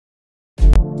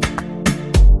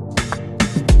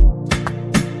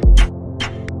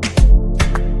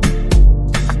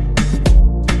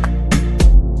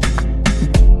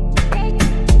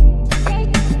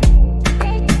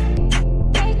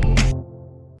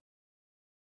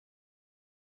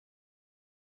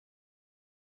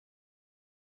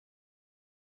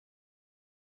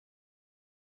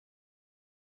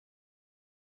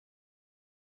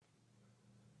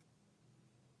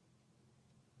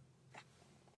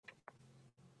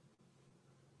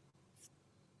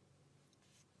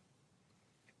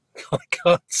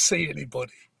can't see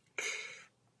anybody.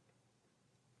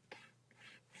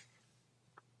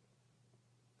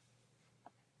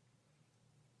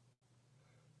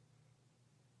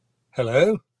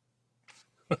 Hello?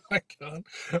 I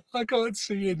can't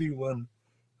see anyone.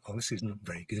 Oh, this isn't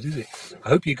very good, is it? I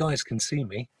hope you guys can see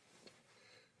me.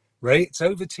 Ray, it's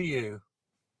over to you.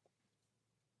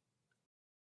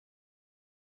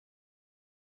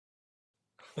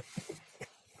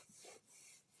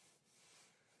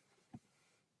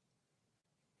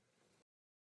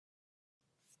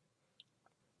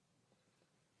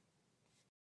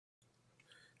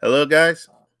 Hello, guys.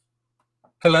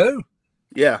 Hello?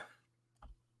 Yeah.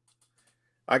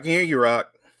 I can hear you,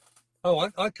 Rock. Oh,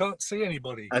 I can't see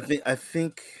anybody. I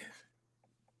think.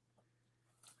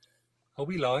 Are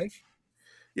we live?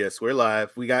 Yes, we're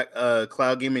live. We got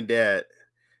Cloud Gaming Dad.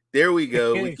 There we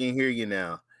go. We can hear you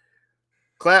now.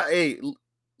 Cloud, hey,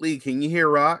 Lee, can you hear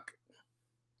Rock?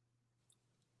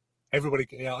 Everybody,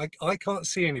 yeah, I can't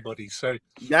see anybody. So,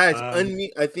 guys,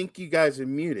 unmute. I think you guys are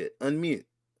muted. Unmute.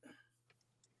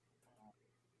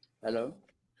 Hello?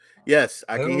 Yes,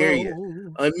 I can hear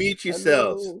you. Unmute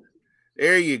yourselves. Hello.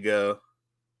 There you go.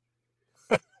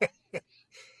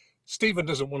 Stephen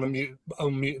doesn't want to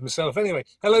unmute himself anyway.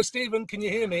 Hello, Stephen. Can you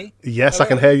hear me? Yes, Hello? I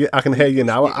can hear you. I can hear you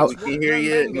now. We can hear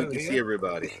you. We can see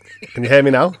everybody. Can you hear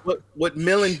me now? What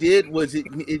Millen did was it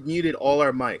muted all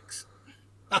our mics.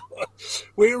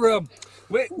 Well,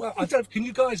 I don't. Can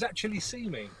you guys actually see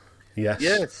me? Yes.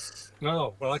 Yes.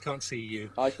 No, well, I can't see you.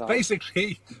 I can't.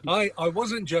 Basically, I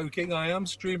wasn't joking. I am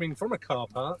streaming from a car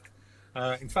park.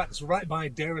 In fact, it's right by a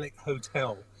derelict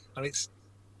hotel, and it's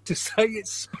to say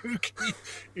it's spooky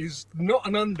is not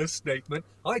an understatement.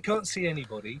 I can't see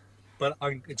anybody, but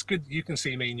it's good you can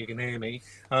see me and you can hear me.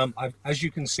 As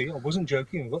you can see, I wasn't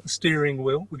joking. I've got the steering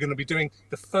wheel. We're going to be doing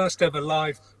the first ever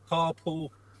live carpool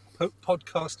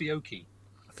podcastioke.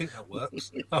 I think that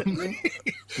works.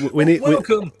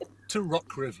 Welcome to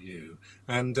Rock Review.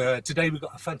 And today we've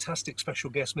got a fantastic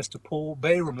special guest, Mr. Paul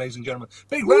Bayram, ladies and gentlemen.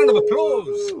 Big round of applause.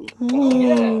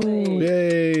 Ooh,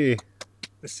 yay.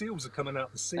 The seals are coming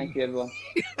out the sea. Thank you, everyone.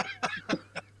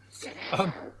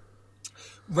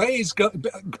 Ray is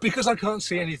because I can't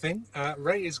see anything.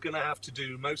 Ray is going to have to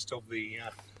do most of the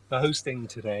hosting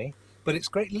today. But it's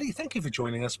great, Lee. Thank you for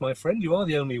joining us, my friend. You are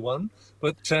the only one.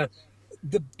 But the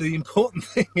important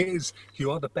thing is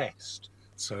you are the best.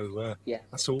 So yeah,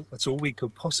 that's all we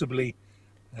could possibly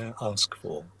ask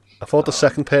for. I thought the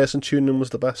second person tuning in was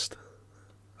the best.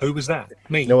 Who was that?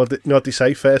 Me. No, what they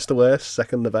say? First the worst,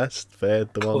 second the best,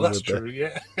 third the one. Well, that's true.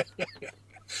 Yeah.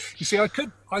 You see, I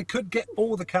could get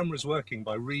all the cameras working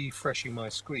by refreshing my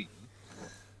screen,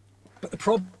 but the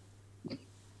problem.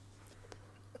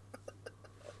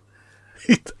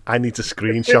 I need to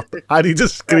screenshot.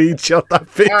 That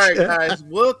picture. All right, guys,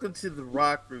 welcome to the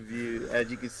Rock Review. As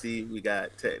you can see, we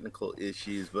got technical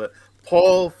issues, but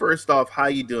Paul, first off, how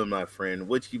you doing, my friend?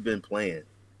 What you been playing?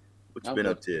 What you been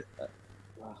up to?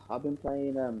 I've been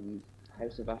playing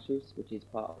House of Ashes, which is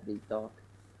part of the Dark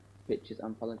Pictures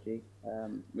anthology.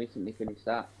 Recently finished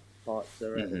that. Parts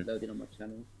are loading on my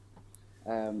channel.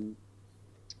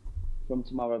 From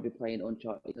tomorrow, I'll be playing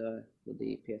Uncharted with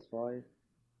the PS5.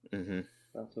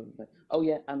 That's what I'm playing. Oh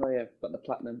yeah, and I have got the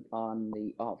platinum on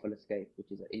the Artful Escape,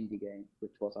 which is an indie game,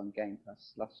 which was on Game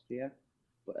Pass last year,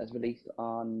 but has released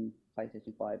on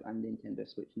PlayStation 5 and Nintendo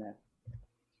Switch now.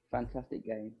 Fantastic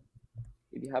game.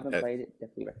 If you haven't played it,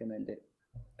 definitely recommend it.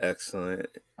 Excellent.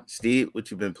 Steve, what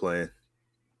you been playing?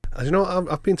 As you know,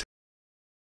 I've been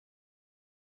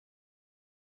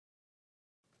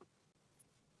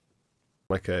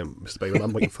Mr. Bailey.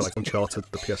 I'm waiting for Uncharted,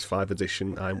 the PS5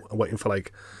 edition. I'm waiting for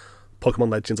Pokemon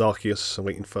Legends Arceus. I'm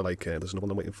waiting for there's another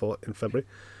one I'm waiting for in February.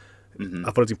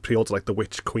 I've already pre-ordered The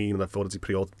Witch Queen, and I've already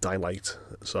pre-ordered Dying Light.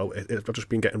 So I've just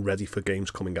been getting ready for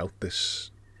games coming out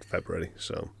this February.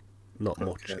 So not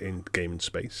much in gaming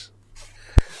space.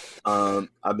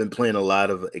 I've been playing a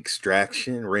lot of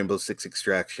Extraction, Rainbow Six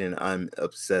Extraction. I'm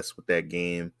obsessed with that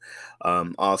game.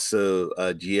 Also,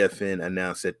 GFN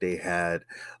announced that they had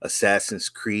Assassin's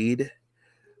Creed.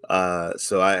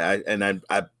 So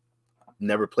I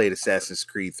never played Assassin's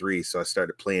Creed 3, so I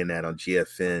started playing that on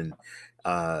GFN.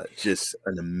 Just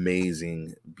an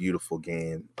amazing, beautiful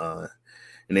game. And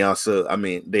they also,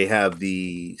 they have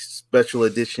the special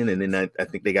edition, and then I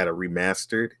think they got a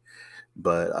remastered.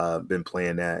 But I've been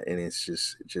playing that, and it's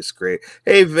just great.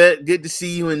 Hey, Vet, good to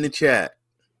see you in the chat.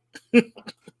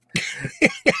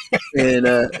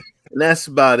 and that's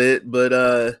about it. But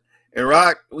and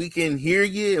Rock, we can hear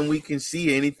you and we can see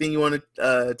you. Anything you want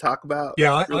to talk about?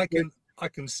 Yeah, I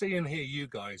can see and hear you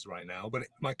guys right now, but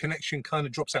my connection kind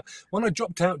of drops out. When I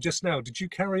dropped out just now, did you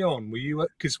carry on? Were you?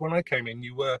 Because when I came in,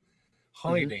 you were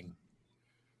hiding.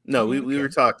 No, Oh, we okay. were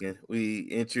talking. We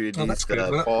Oh, that's introduced good.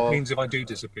 Well, that Paul. means if I do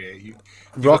disappear,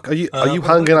 Rock, are you what am I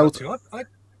hanging up out? to? What?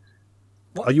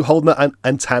 Are you holding an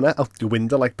antenna out the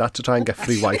window like that to try and get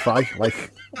free Wi-Fi?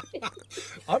 Like,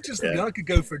 I'm just thinking I could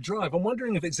go for a drive. I'm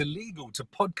wondering if it's illegal to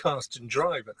podcast and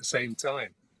drive at the same time.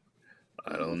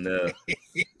 I don't know.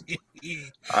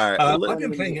 All right. I've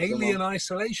been playing Alien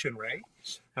Isolation, Ray,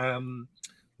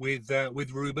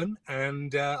 with Ruben,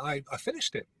 and I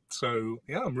finished it. So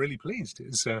yeah, I'm really pleased.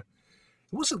 It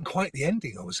wasn't quite the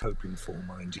ending I was hoping for,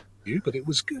 mind you, but it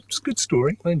was good. It's a good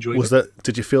story. I enjoyed it.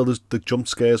 Did you feel the jump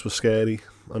scares were scary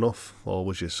enough, or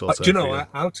was you sort of? Do you know,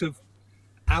 out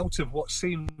of what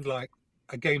seemed like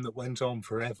a game that went on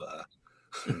forever,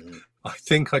 I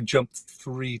think I jumped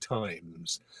 3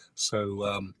 times.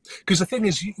 So, because the thing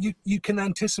is, you can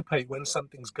anticipate when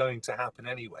something's going to happen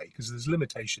anyway, because there's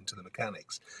limitation to the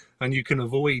mechanics, and you can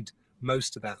avoid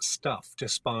most of that stuff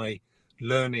just by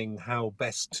learning how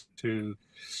best to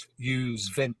use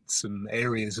vents and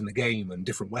areas in the game and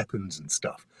different weapons and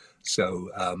stuff. So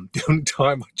the only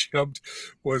time I jumped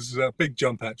was a big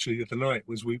jump actually of the night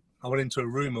was I went into a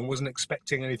room and wasn't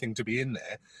expecting anything to be in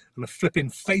there, and a flipping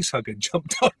face hugger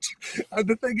jumped out. And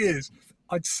the thing is,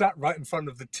 I'd sat right in front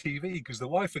of the TV because the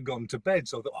wife had gone to bed,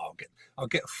 so I thought, I'll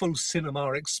get a full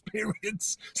cinema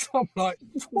experience. So I'm like,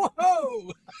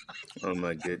 whoa! Oh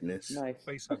my goodness! Nice.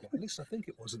 Face hugger. At least I think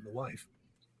it wasn't the wife.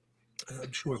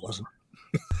 I'm sure it wasn't.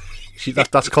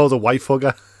 That's called a wife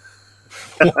hugger.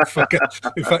 Wife hugger.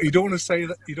 In fact, you don't want to say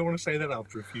that. You don't want to say that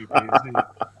after a few beers, do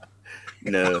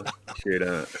you? No, sure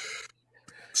don't.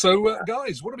 So,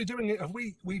 guys, what are we doing? Have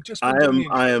we just?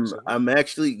 I'm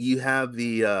actually. You have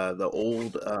the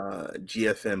old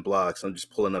GFN blog, so I'm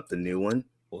just pulling up the new one.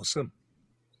 Awesome.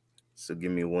 So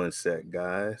give me 1 sec,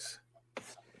 guys.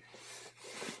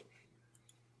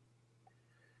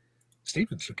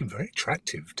 Stephen's looking very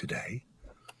attractive today.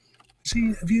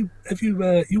 See, you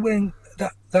wearing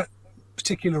that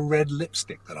particular red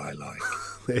lipstick that I like?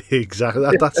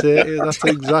 Exactly. That's it. That's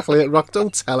exactly it. Rock,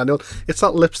 don't tell anyone. It's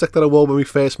that lipstick that I wore when we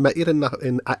first met you in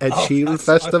Ed Sheeran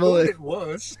Festival. I thought it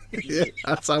was. Yeah,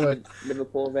 that's how it.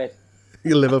 Liverpool red.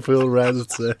 Liverpool red.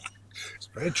 It's a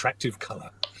very attractive colour.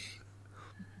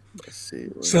 Let's see.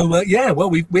 So well,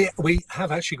 we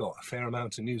have actually got a fair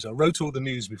amount of news. I wrote all the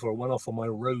news before I went off on my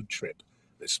road trip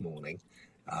this morning,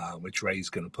 which Ray's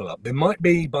going to pull up. There might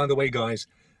be, by the way, guys,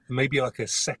 maybe like a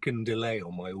second delay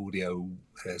on my audio,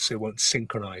 so it won't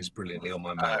synchronize brilliantly on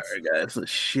my mouth. All right, guys,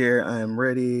 let's share. I am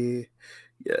ready.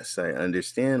 Yes, I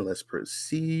understand. Let's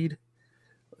proceed.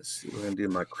 Let's see. We're going to do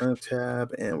my Chrome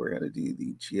tab, and we're going to do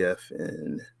the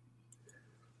GFN.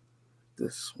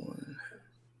 This one.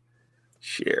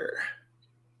 Share.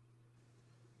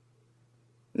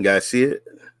 You guys see it?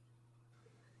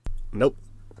 Nope.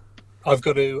 I've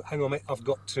got to hang on, mate. I've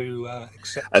got to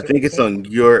accept. I think it's on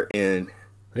your end.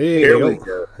 Here we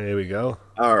go. Here we go.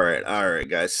 All right,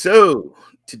 guys. So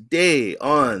today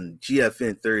on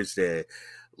GFN Thursday,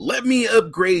 let me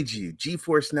upgrade you.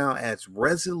 GeForce Now adds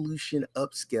resolution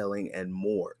upscaling and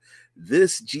more.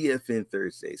 This GFN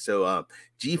Thursday. So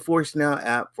GeForce Now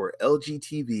app for LG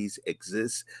TVs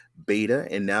exists beta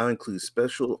and now includes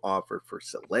special offer for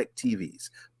select TVs,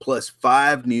 plus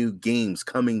 5 new games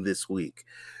coming this week.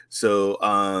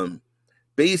 So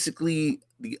basically,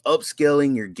 the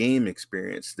upscaling your game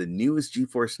experience, the newest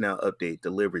GeForce Now update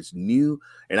delivers new,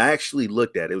 and I actually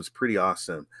looked at it, it was pretty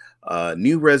awesome.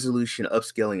 New resolution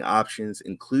upscaling options,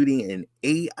 including an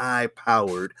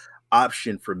AI-powered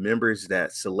option for members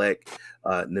that select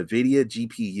NVIDIA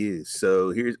GPUs. So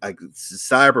here's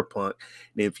Cyberpunk,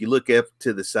 and if you look up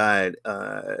to the side,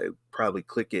 probably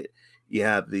click it, you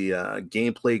have the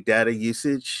gameplay data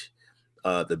usage,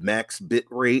 the max bit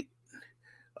rate,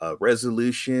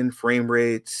 resolution, frame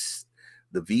rates,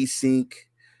 the VSync.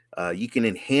 You can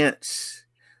enhance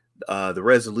the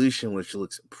resolution, which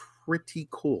looks pretty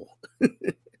cool.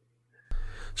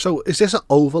 So is this an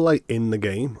overlay in the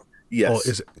game? Yes. Or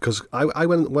is it, because I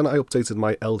when I updated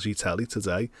my LG telly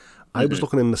today, I was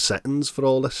looking in the settings for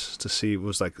all this to see it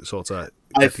was like sort of.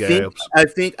 I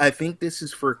think this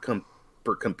is for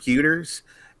computers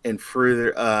and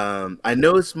further. I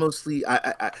know it's mostly.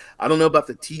 I don't know about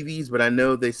the TVs, but I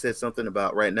know they said something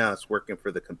about right now it's working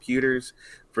for the computers,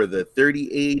 for the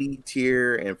 3080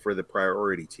 tier and for the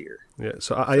priority tier. Yeah,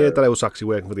 so I heard that I was actually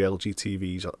working for the LG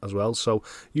TVs as well. So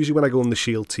usually when I go on the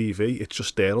Shield TV, it's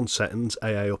just there on settings,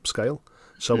 AI upscale.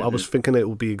 So I was thinking it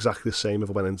would be exactly the same if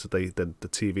I went into the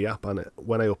TV app, and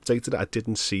when I updated it, I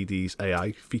didn't see these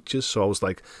AI features. So I was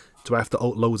like, do I have to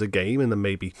load a game and then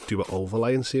maybe do an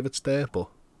overlay and see if it's there? But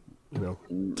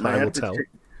time will tell.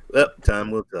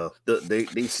 Time will tell.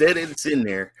 They said it's in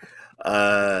there.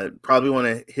 Probably want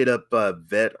to hit up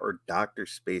Vet or Dr.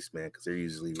 Spaceman because they're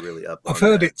usually really up. I've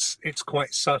heard it's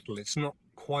quite subtle. It's not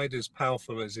quite as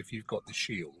powerful as if you've got the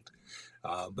shield,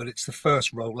 but it's the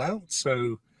first rollout,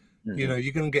 so you're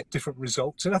going to get different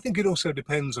results. And I think it also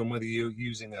depends on whether you're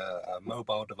using a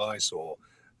mobile device or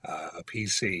a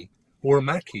PC or a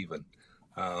Mac even,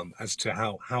 as to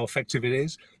how effective it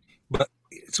is. But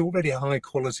it's already a high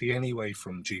quality anyway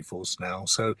from GeForce Now,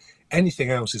 so anything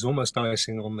else is almost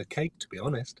icing on the cake, to be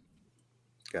honest.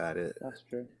 Got it. That's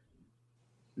true.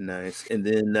 Nice. And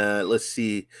then let's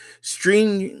see.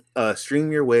 Stream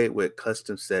your way with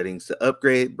custom settings. The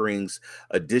upgrade brings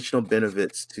additional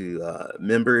benefits to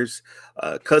members.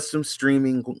 Custom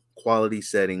streaming quality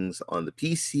settings on the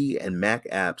PC and Mac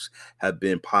apps have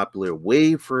been popular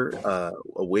way for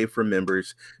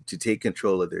members to take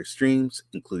control of their streams,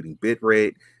 including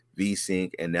bitrate,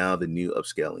 VSync, and now the new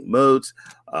upscaling modes.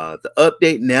 The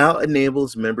update now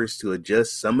enables members to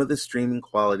adjust some of the streaming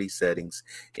quality settings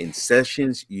in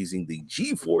sessions using the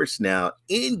GeForce Now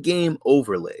in-game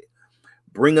overlay.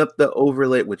 Bring up the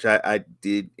overlay, which I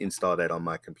did install that on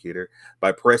my computer,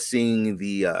 by pressing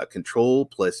the Control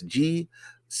plus G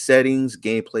settings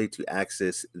gameplay to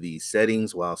access the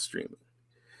settings while streaming.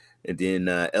 And then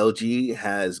LG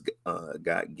has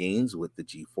got games with the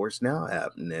GeForce Now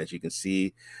app. And as you can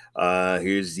see,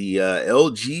 here's the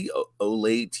LG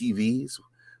OLED TVs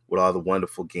with all the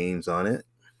wonderful games on it.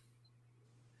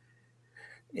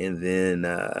 And then,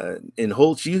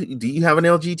 Holt, do you have an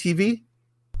LG TV?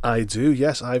 I do,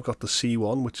 yes. I've got the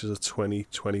C1, which is a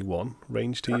 2021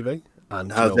 range TV.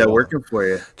 And how's that working for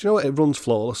you? Do you know what? It runs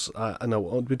flawless. I know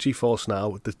with GeForce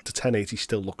Now, the 1080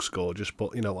 still looks gorgeous,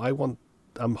 but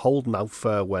I'm holding out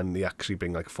for when they actually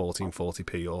bring like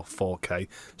 1440p or 4K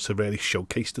to really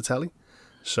showcase the telly.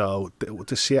 So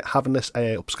to see it having this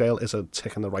upscale is a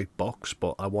tick in the right box,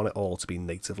 but I want it all to be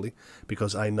natively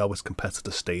because I know its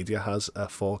competitor Stadia has a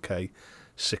 4K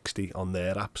 60 on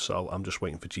their app, so I'm just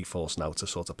waiting for GeForce Now to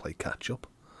sort of play catch up.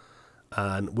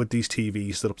 And with these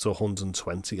TVs, they're up to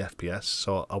 120 FPS,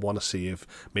 so I want to see if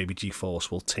maybe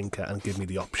GeForce will tinker and give me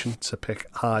the option to pick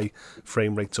high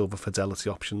frame rates over fidelity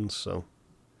options. So,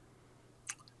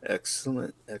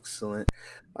 excellent.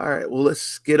 All right, well,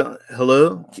 let's get on.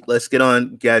 Hello, let's get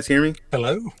on. You guys hear me?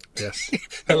 Hello. Yes.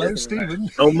 Hello, Stephen.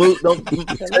 Don't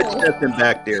touch nothing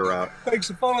back there, Rob. Thanks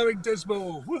for following,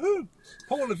 Dismal. Woohoo!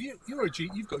 Paul,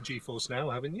 you've got GeForce Now,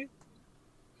 haven't you?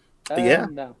 Yeah.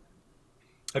 No.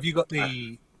 Have you got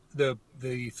the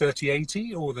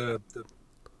 3080 or the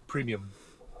premium?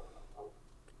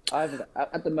 At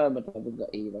the moment, I haven't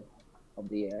got either of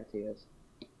the tiers.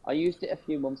 I used it a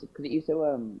few months because it used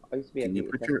to. I used to be a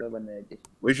beta tester when they did.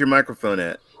 Where's your microphone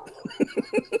at?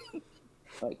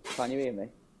 Like, can you hear me?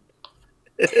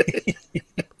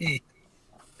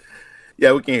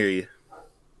 Yeah, we can hear you.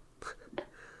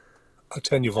 I'll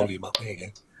turn your volume up. There you go.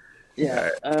 Yeah.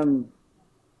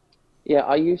 Yeah,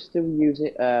 I used to use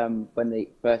it when they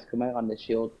first come out on the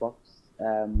Shield box.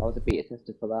 I was a beta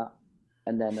tester for that,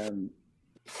 and then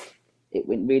it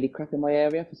went really crap in my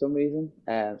area for some reason.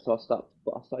 So I stopped,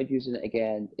 but I started using it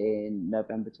again in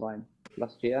November time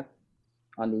last year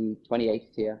on the 2080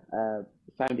 tier.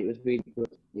 Found it was really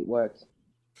good. It worked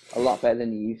a lot better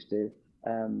than it used to.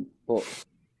 But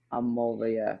I'm more of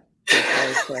a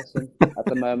person at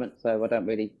the moment, so I don't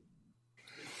really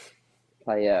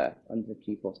play under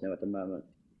GeForce Now at the moment.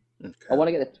 Okay. I want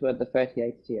to get the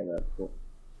 3080 tier though, but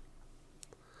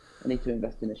I need to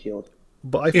invest in a Shield.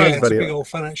 But I find it's a big old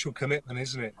financial commitment,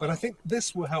 isn't it? But I think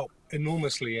this will help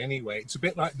enormously anyway. It's a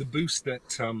bit like the boost that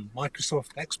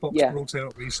Microsoft Xbox brought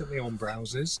out recently on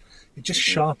browsers. It just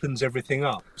sharpens everything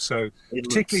up. So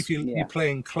particularly if you're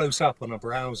playing close up on a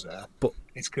browser,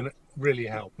 it's going to really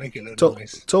help make it look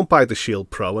nice. Don't buy the Shield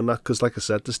Pro and that, because like I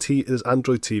said, there's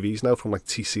Android TVs now from like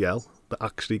TCL that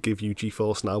actually give you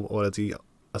GeForce Now already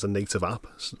as a native app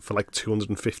for like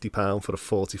 £250 for a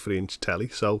 43-inch telly.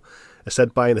 So instead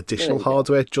of buying additional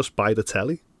hardware, just buy the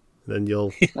telly. Then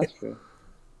you'll... That's true.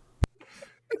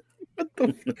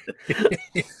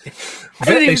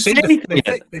 They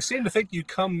seem to think you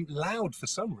come loud for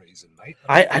some reason, mate.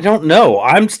 I don't know.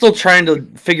 I'm still trying to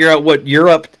figure out what you're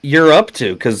up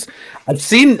to, because I've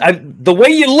seen the way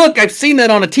you look. I've seen that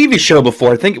on a TV show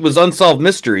before. I think it was Unsolved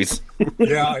Mysteries.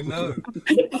 Yeah, I know.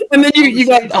 And then you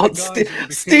got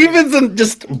Stevens in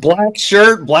just black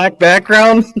shirt, black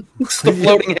background, just the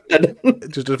floating head.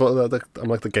 I'm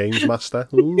like the games master.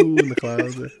 Ooh, in the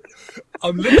clouds.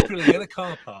 I'm literally in a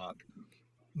car park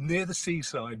near the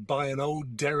seaside by an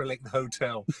old derelict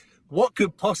hotel. What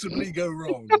could possibly go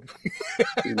wrong?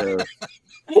 You know,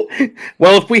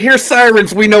 Well, if we hear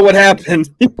sirens, we know what happened.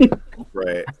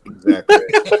 right?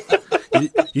 Exactly.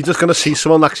 You're just going to see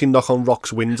someone actually knock on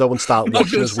Rock's window and start was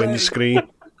watching gonna his wind say. screen.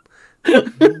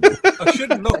 I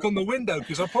shouldn't knock on the window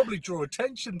because I'll probably draw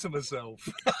attention to myself.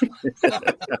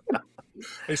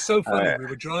 It's so funny. Alright. We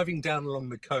were driving down along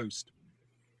the coast.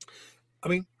 I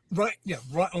mean, right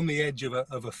on the edge of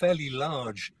a fairly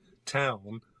large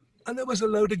town, and there was a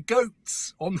load of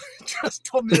goats on just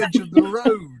on the edge of the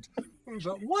road. I was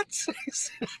like, "What?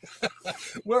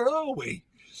 Where are we?"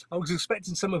 I was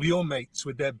expecting some of your mates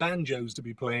with their banjos to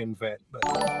be playing vet, but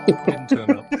didn't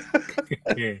turn up.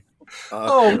 Yeah.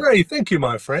 Oh, Ray, thank you,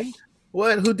 my friend.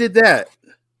 What? Who did that?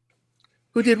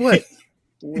 Who did what?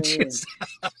 Just-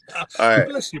 All right.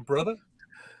 Bless you, brother.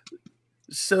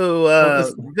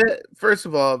 So, Vet, first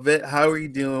of all, Vet, how are you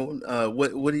doing?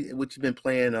 What you been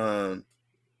playing?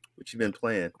 What you been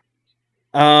playing?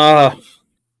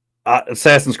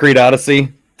 Assassin's Creed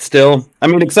Odyssey. Still, I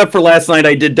mean, except for last night,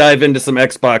 I did dive into some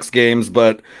Xbox games,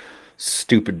 but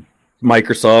stupid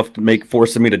Microsoft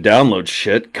forcing me to download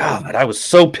shit. God, I was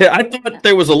so pissed. I thought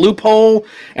there was a loophole,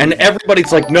 and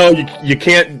everybody's like, "No, you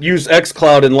can't use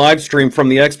XCloud and live stream from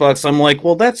the Xbox." I'm like,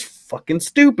 "Well, that's fucking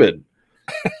stupid."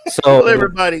 So Hello,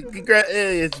 everybody.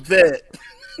 Hey, it's Vet.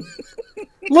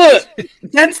 look,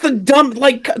 that's the dumb.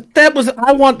 Like that was.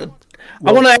 I want to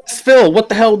ask Phil what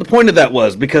the hell the point of that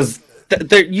was, because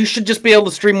you should just be able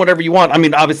to stream whatever you want. I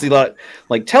mean, obviously,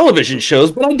 like television shows,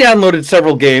 but I downloaded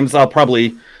several games. I'll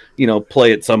probably,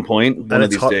 play at some point one of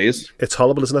these days. It's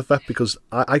horrible, isn't it, Vet? Because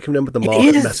I can remember the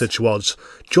market message was,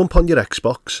 jump on your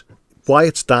Xbox. While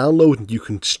it's downloading, you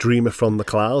can stream it from the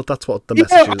cloud. That's what the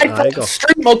message is. I got.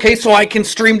 Stream, okay, so I can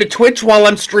stream to Twitch while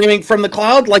I'm streaming from the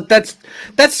cloud. Like that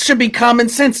should be common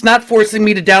sense, not forcing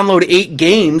me to download 8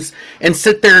 games and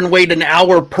sit there and wait an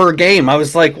hour per game. I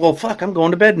was like, well, fuck, I'm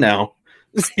going to bed now.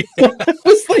 I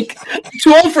was like, I'm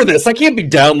too old for this. I can't be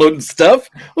downloading stuff.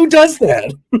 Who does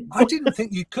that? I didn't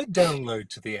think you could download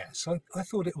to the S. I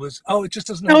thought it was. Oh, it just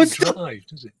doesn't No, have it's a drive,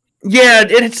 does it? Yeah,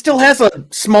 it still has a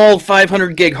small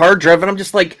 500 gig hard drive, and I'm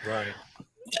just like, Right.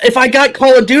 if I got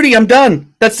Call of Duty, I'm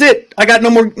done. That's it. I got no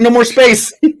more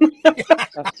space.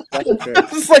 That's true.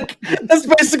 It's like that's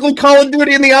basically Call of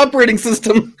Duty in the operating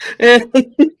system. And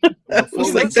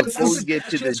Before like, we get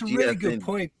to the That's a really good GFN,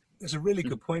 point. It's a really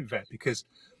good point, Vet, because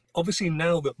obviously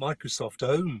now that Microsoft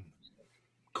own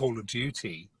Call of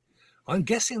Duty, I'm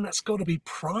guessing that's got to be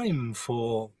prime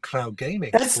for cloud gaming.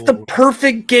 that's the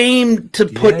perfect game to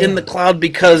put in the cloud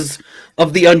because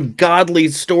of the ungodly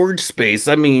storage space.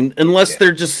 I mean, unless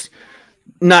they're just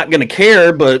not going to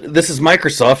care, but this is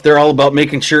Microsoft. They're all about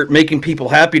making people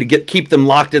happy to keep them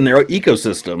locked in their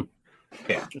ecosystem.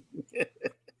 Yeah.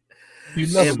 You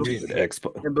love And them, do you?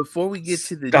 Expo. and before we get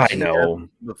to the I know.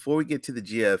 before we get to the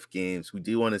GF games, we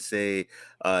do want to say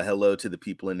hello to the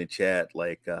people in the chat.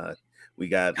 Like we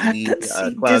got God, Lee, that's-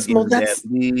 see, Cloud Dismal, Gamer that's-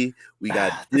 Dad Lee. We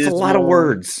got That's a lot of Dismal.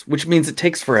 words, which means it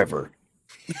takes forever.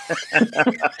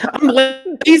 I'm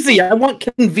lazy. I want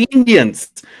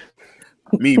convenience.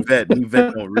 Me Vet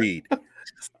don't read. All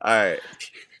right.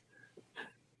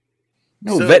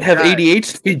 No, So, vet have guys-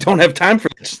 ADHD. Don't have time for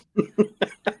this.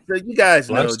 So you guys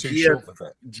know Life's too short for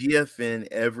that. GFN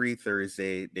every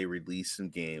Thursday they release some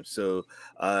games. So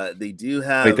they do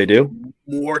have Wait, they do?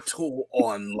 Mortal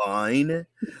Online.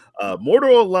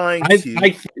 Mortal Online 2.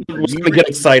 I was going to get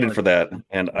excited for that,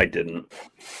 and I didn't.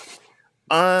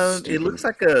 It Stupid. looks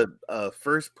like a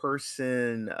first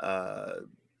person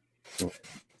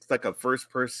it's like a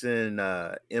first person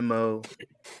MOB or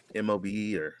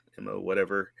MO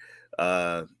whatever.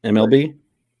 MLB?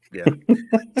 Yeah.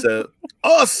 So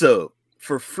also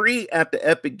for free at the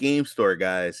Epic Game Store,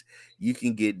 guys, you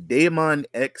can get Daemon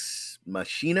X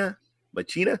Machina.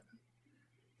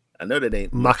 I know that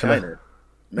ain't Machina.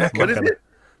 What is it?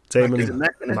 Damon Is it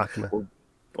Machina? Machina.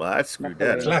 Well, I screwed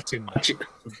that It's up. Latin.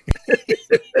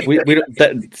 We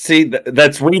don't,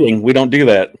 that's reading. We don't do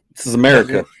that. This is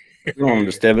America. You don't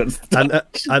understand it.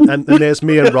 And there's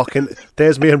me and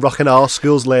rocking our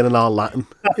schools learning our Latin.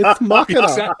 It's Machina.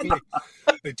 Exactly.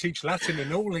 They teach Latin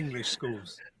in all English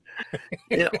schools.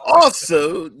 And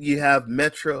also, you have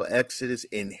Metro Exodus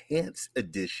Enhanced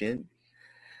Edition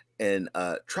and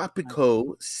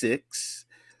Tropico 6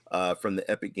 from the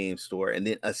Epic Game Store, and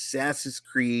then Assassin's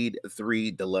Creed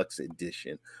 3 Deluxe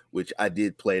Edition, which I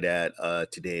did play that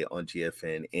today on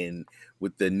GFN. And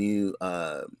with the new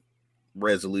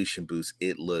resolution boost,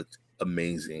 it looked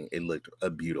amazing. It looked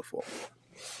beautiful.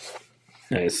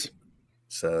 Nice.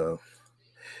 So,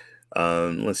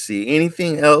 Let's see.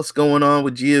 Anything else going on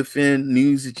with GFN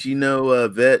news that you know,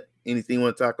 Vet? Anything you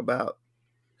want to talk about?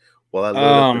 While I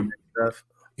load up the stuff.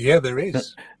 Yeah, there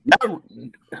is.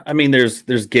 I mean, there's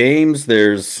games.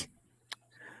 There's.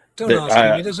 Don't ask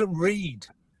him. He doesn't read.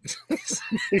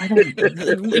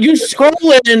 You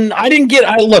scroll in. I didn't get.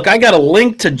 I got a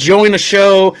link to join a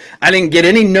show. I didn't get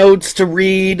any notes to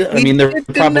read. I mean, there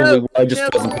probably I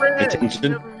just wasn't paying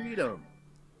attention.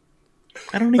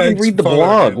 I don't even read the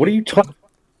blog. What are you talking?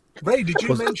 Ray, did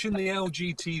you mention the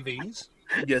LG TVs?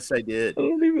 Yes, I did.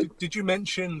 Did you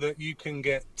mention that you can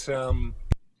get?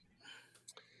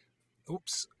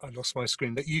 Oops, I lost my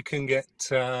screen. That you can get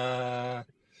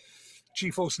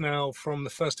GeForce Now from the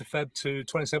 1st of Feb to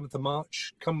 27th of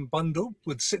March. Come bundled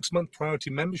with 6-month priority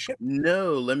membership.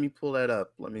 No, let me pull that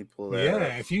up.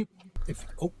 Yeah, if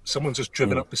someone's just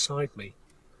driven up beside me.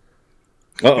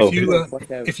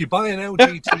 If you buy an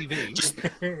LG TV,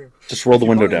 just roll the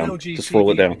window down. Just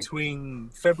roll it down.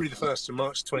 Between February the 1st and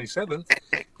March 27th,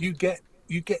 you get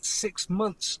 6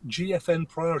 months GFN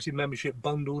priority membership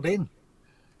bundled in.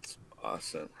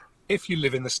 Awesome. If you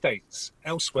live in the States,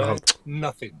 elsewhere,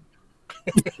 nothing.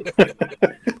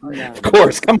 Of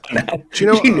course, come on now.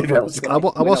 Do you know? I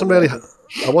wasn't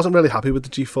really happy with the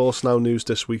GeForce Now news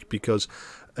this week because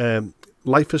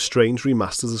Life is Strange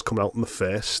Remastered is coming out on the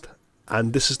 1st.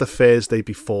 And this is the Thursday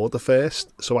before the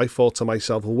 1st. So I thought to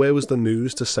myself, well, where was the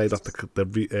news to say that the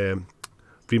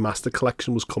remastered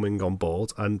collection was coming on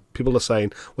board? And people are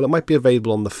saying, well, it might be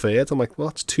available on the 3rd. I'm like, well,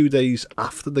 that's 2 days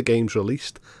after the game's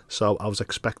released. So I was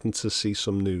expecting to see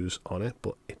some news on it,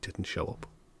 but it didn't show up.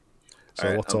 So all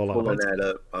right, what's all about?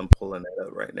 I'm pulling that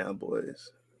up right now,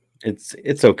 boys.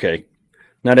 It's okay.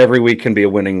 Not every week can be a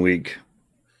winning week.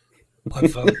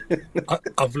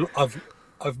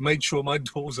 I've made sure my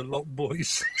doors are locked,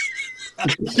 boys.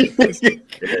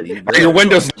 Your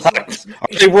windows locked.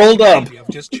 Are they rolled up? I've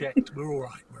just checked. We're all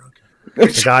right. We're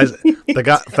okay.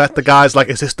 The guy's like,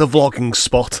 is this the vlogging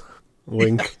spot?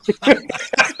 Wink.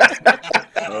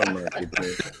 Oh my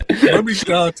goodness. When we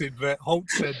started, Holt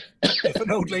said, if an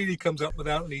old lady comes up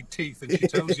without any teeth and she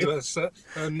tells you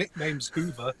her nickname's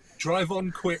Hoover, drive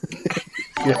on quick.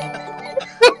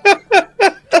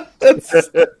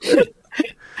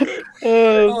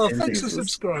 Thanks for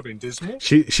subscribing, Dismal.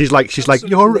 She's like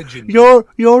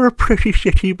you're a pretty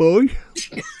city boy.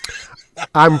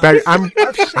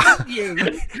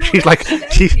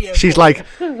 She's like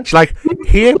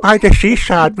here by the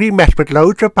seaside we met with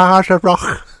loads of bars of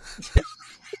rock.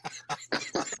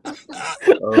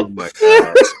 Oh my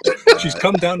god. She's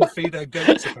come down to feed her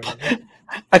goats, apparently.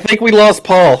 I think we lost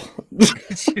Paul.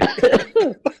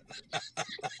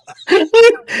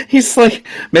 He's like,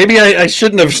 maybe I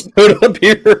shouldn't have showed up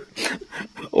here.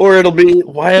 Or it'll be,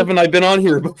 why haven't I been on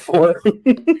here before?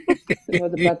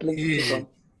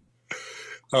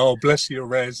 Oh, bless you,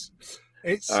 Rez.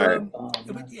 It's right.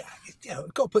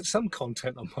 I've got to put some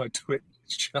content on my Twitch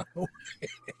channel.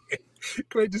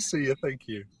 Great to see you. Thank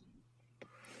you.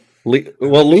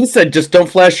 Well, Lee said just don't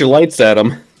flash your lights at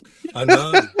him. I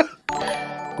know.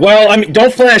 Well, I mean,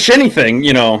 don't flash anything,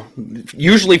 you know.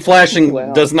 Usually flashing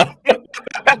does not.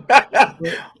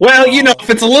 Well, you know, if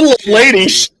it's a little lady,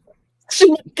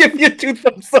 she'll give you 2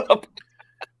 thumbs up.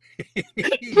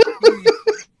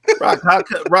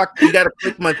 Rock, you gotta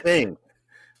click my thing.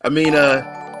 I mean,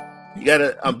 you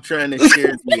gotta. I'm trying to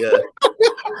share the.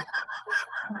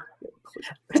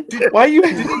 Why you?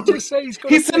 Did he just say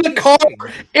he's in the car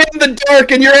in the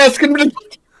dark, and you're asking him to.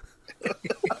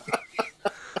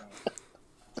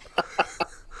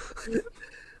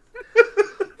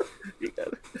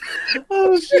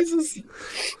 Oh Jesus!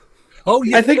 Oh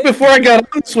yeah. I think before I got on,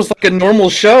 this was like a normal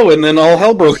show, and then all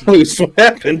hell broke loose. What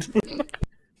happened?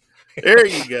 There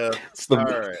you go. All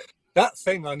right. That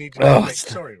thing I need to make.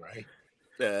 Sorry, Ray.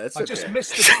 Yeah, I just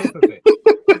missed the tip of it.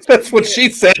 That's what she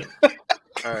said.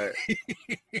 All right.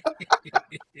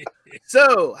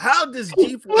 So, how does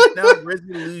GeForce Now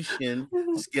resolution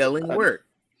scaling work?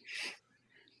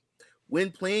 When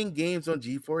playing games on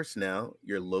GeForce Now,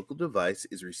 your local device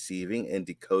is receiving and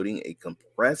decoding a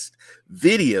compressed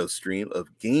video stream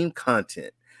of game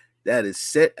content that is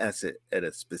set at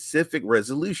a specific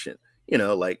resolution, you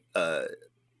know, like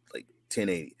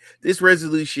 1080. This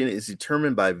resolution is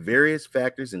determined by various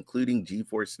factors, including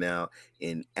GeForce Now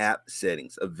in app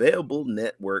settings, available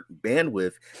network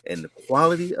bandwidth, and the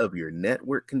quality of your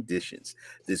network conditions.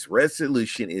 This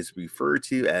resolution is referred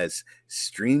to as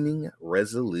streaming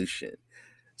resolution.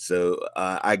 So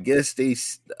I guess they,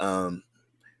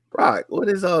 Brock, what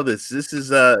is all this? This is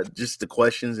just the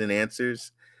questions and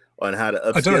answers on how to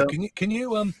upscale. I don't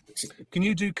know. Can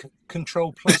you do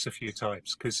Control Plus a few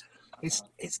times? Because It's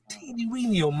teeny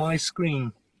weeny on my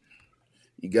screen.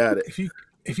 You got it. If you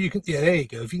can, yeah, there you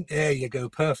go. There you go.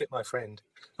 Perfect, my friend.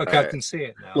 Okay, All right. I can see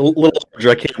it now. Little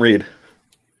I can't read.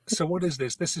 So what is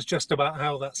this? This is just about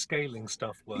how that scaling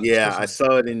stuff works. Yeah, I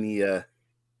saw it in the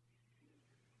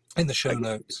show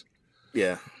notes.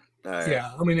 Yeah. All right.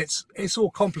 Yeah, I mean it's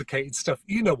all complicated stuff.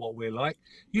 You know what we're like.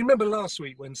 You remember last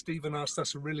week when Stephen asked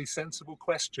us a really sensible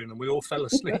question and we all fell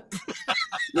asleep?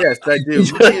 Yes, I do. We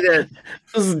see that.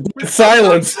 This is dead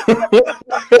silence.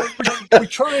 We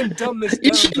try and dumb this You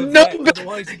down should to know vet, that.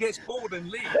 otherwise he gets bored and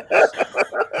leaves.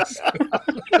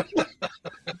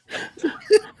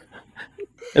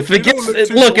 If it gets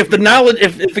if the knowledge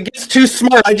if it gets too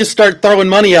smart, I just start throwing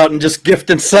money out and just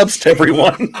gifting subs to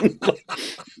everyone.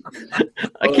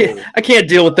 I can't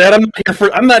deal with that. I'm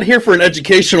not here for an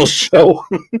educational show.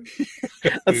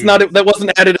 That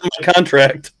wasn't added in my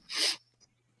contract.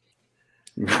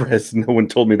 Rez, no one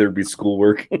told me there'd be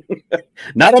schoolwork.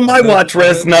 Not on my watch,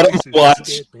 Rez. Not on my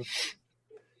watch.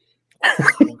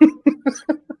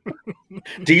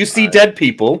 Do you see dead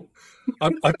people?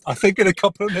 I think in a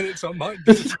couple of minutes I might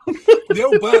do. The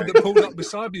old bird that pulled up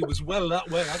beside me was well that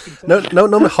way. I can tell you.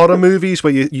 No horror movies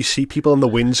where you see people on the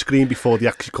windscreen before they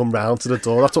actually come round to the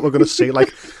door. That's what we're going to see.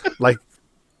 Like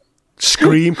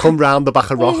Scream come round the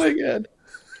back of Rock. Oh my god!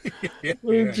 Yeah.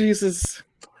 Oh Jesus!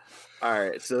 All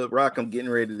right, so Rock, I'm getting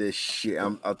ready to this shit.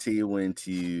 I'll tell you when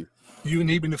to. You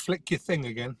need me to flick your thing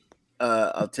again?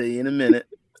 I'll tell you in a minute.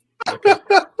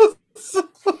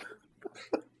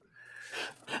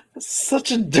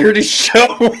 Such a dirty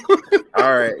show.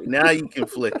 All right, now you can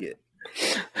flick it.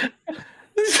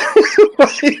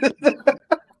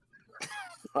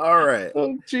 All right.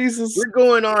 Oh Jesus! We're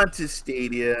going on to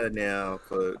Stadia now,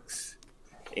 folks.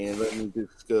 And let me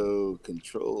just go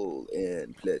control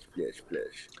and pledge.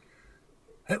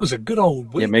 That was a good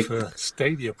old week make- for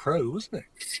Stadia Pro, wasn't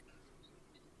it?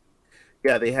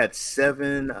 Yeah, they had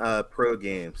 7 pro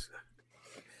games.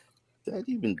 Did that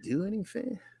even do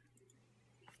anything?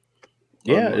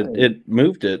 Yeah, it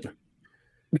moved it.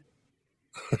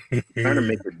 Trying to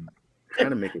make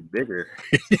it bigger.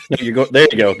 There you go. There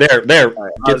you go. There. All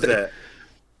right, Get how's that?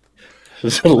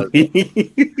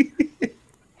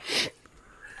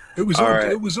 It was All all,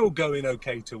 right. it was all going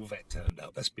okay till Vet turned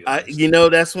up. Let's be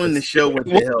honest. That's when the show went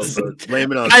to hell. So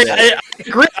blame it on I that.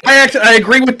 agree. I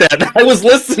agree with that. I was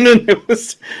listening. It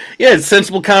was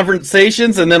sensible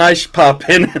conversations, and then I should pop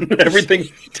in and everything.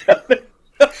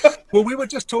 Well, we were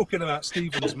just talking about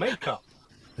Stephen's makeup.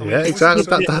 I mean, Yeah, it wasn't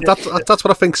exactly. so- That's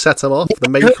what I think set him off. The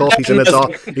makeup.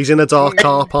 He's in a dark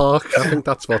car park. I think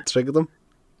that's what triggered him.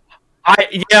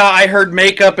 I heard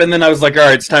makeup, and then I was like, all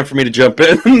right, it's time for me to jump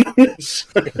in.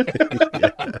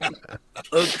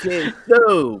 Okay,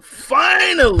 so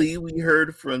finally we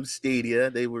heard from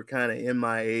Stadia. They were kind of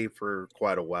MIA for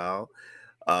quite a while,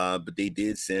 but they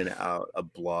did send out a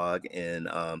blog, and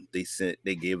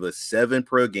they gave us 7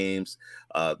 pro games.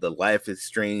 The Life is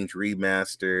Strange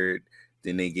remastered.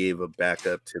 Then they gave a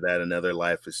backup to that, another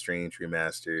Life is Strange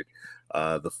remastered.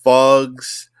 The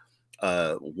Fogs,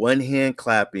 One Hand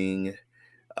Clapping.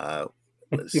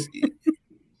 Let's see.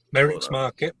 Merrick's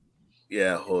Market,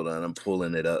 Yeah, hold on. I'm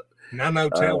pulling it up.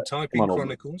 Nanotail Typing come on over.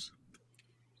 Chronicles.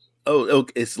 Oh,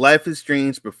 it's Life is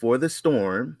Strange Before the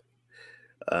Storm.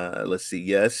 Let's see.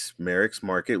 Yes, Merrick's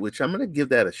Market, which I'm going to give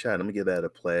that a shot. I'm going to give that a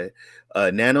play.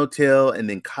 Nanotail, and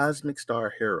then Cosmic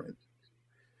Star Heron.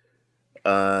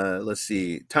 Let's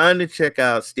see. Time to check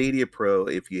out Stadia Pro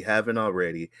if you haven't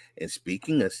already. And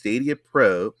speaking of Stadia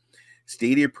Pro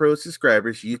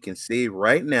subscribers, you can save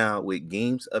right now with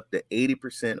games up to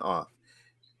 80% off.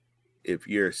 If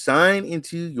you're signed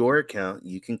into your account,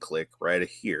 you can click right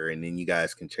here, and then you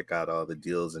guys can check out all the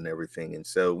deals and everything. And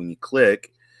so when you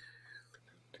click,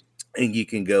 and you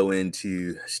can go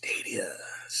into Stadia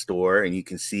store, and you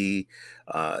can see,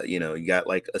 you got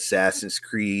like Assassin's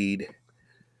Creed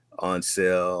on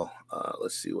sale.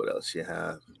 Let's see what else you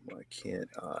have. Why can't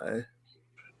I?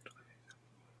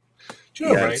 Do you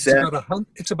know, Yeah, Ray, it's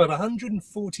about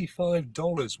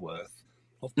 $145 worth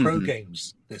of pro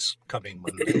games this coming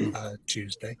Monday,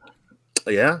 Tuesday.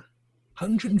 Yeah.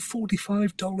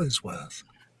 $145 worth.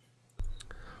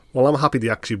 Well, I'm happy they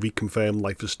actually reconfirmed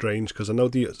Life is Strange, because I know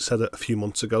they said it a few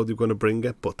months ago they were going to bring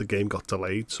it, but the game got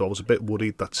delayed, so I was a bit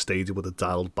worried that Stadia would have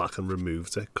dialed back and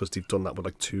removed it, because they've done that with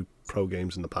like 2 pro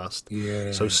games in the past.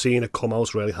 Yeah. So seeing it come, I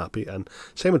was really happy. And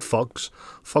same with Fogs.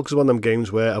 Fogs is one of them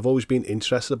games where I've always been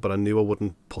interested, but I knew I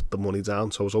wouldn't put the money down,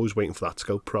 so I was always waiting for that to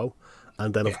go pro.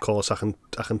 And then, of course, I can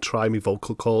try my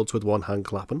vocal cords with one hand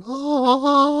clapping. You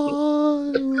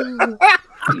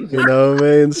know what I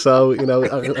mean? So, I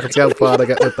can see how far I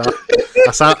get with that.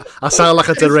 I sound like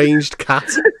a deranged cat.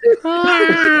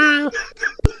 Oh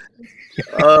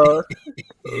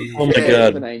my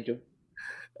An god. angel.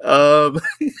 Um,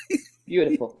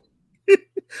 Beautiful.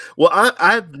 well,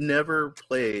 I've never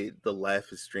played the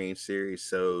Life is Strange series,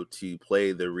 so to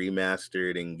play the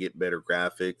remastered and get better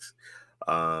graphics,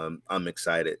 I'm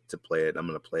excited to play it. I'm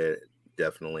gonna play it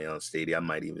definitely on Stadia. I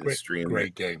might even stream Great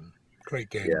it. game. Great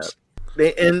games.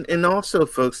 Yeah. And also,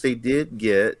 folks, they did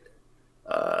get.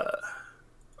 If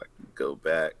I can go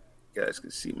back, you guys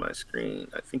can see my screen.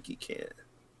 I think you can.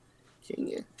 Can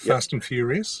you? Fast and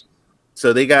Furious.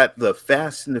 So they got the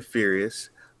Fast and the Furious.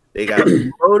 They got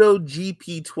Moto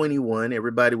GP 21.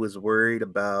 Everybody was worried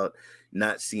about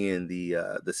not seeing the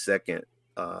second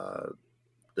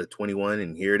the 21,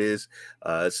 and here it is.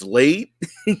 It's late,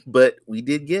 but we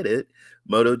did get it.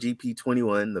 Moto GP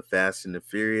 21, the Fast and the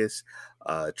Furious,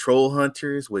 Troll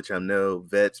Hunters, which I know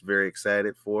Vet's very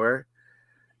excited for.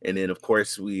 And then, of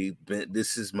course,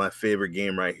 this is my favorite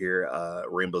game right here,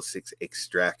 Rainbow Six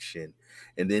Extraction.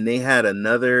 And then they had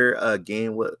another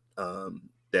game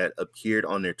that appeared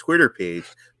on their Twitter page,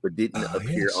 but didn't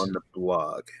appear on the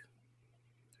blog.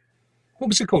 What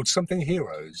was it called? Something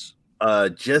Heroes.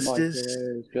 Justice.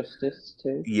 Justice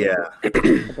too. Yeah.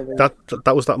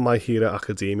 That was that My Hero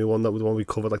Academia one. That was the one we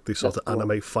covered, like the sort of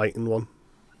anime fighting one,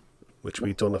 which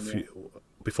we'd done a few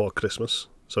before Christmas.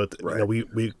 So Right. you know,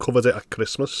 we covered it at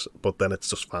Christmas, but then it's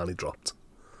just finally dropped.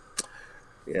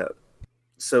 Yeah.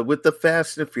 So with the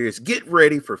Fast and the Furious, get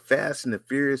ready for Fast and the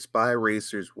Furious Spy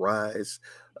Racers Rise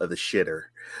of the Shitter.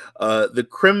 The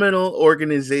criminal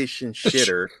organization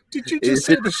Shitter. Did you just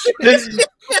say the shit?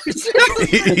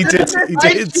 he did say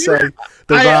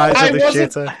the rise of the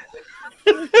shitter.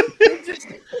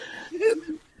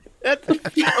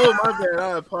 Oh, my bad.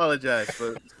 I apologize,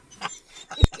 folks.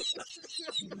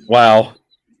 Wow.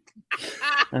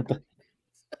 That'd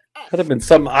have been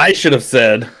something I should have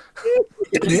said.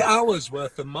 The hours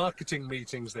worth of marketing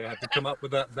meetings they had to come up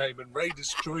with that name, and Ray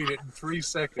destroyed it in 3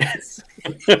 seconds.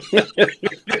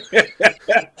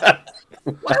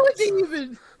 Why would they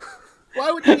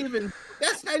even?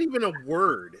 That's not even a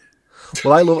word.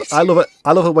 Well, I love it.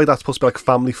 I love the way that's supposed to be like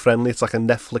family friendly. It's like a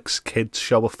Netflix kids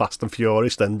show of Fast and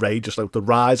Furious. Then Ray just like the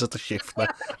rise of the shifter,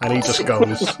 and he just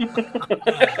goes.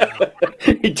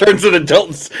 He turns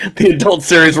the adult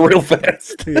series real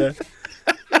fast. Yeah.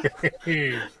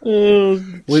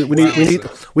 we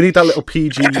need that little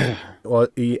PG or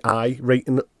EI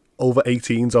rating over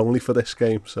 18s only for this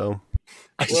game. So.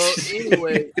 Well,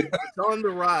 anyway, it's on the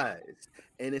rise,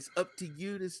 and it's up to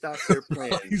you to stop their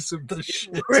plans. Rise of the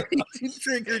shit. Ready to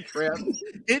trigger trap,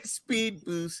 hit speed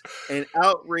boost, and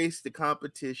outrace the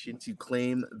competition to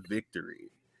claim victory.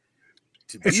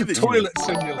 It's a toilet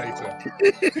simulator.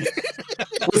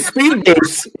 With speed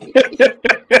boost.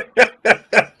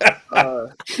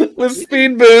 With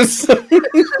speed boost.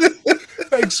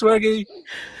 Thanks, Swaggy.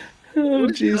 Oh,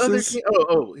 Jesus.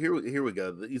 Here we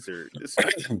go.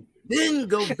 Then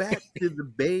go back to the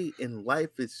bay and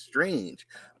Life is Strange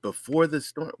before the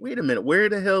storm. Wait a minute. Where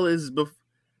the hell is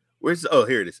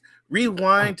here it is.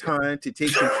 Rewind time to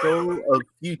take control of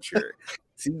future.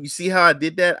 See, you see how I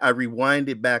did that? I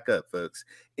rewinded back up, folks.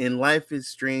 In Life is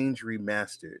Strange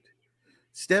Remastered.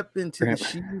 Step into the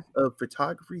shoes of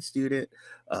photography student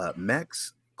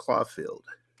Max Caulfield,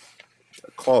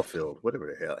 whatever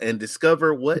the hell, and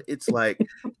discover what it's like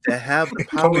to have the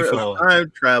power of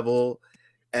time travel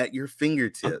at your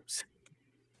fingertips.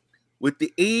 With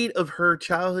the aid of her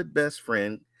childhood best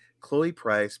friend, Chloe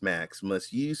Price, Max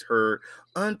must use her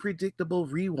unpredictable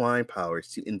rewind powers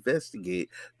to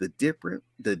investigate the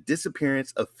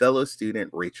disappearance of fellow student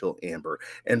Rachel Amber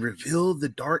and reveal the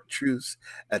dark truths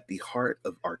at the heart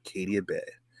of Arcadia Bay.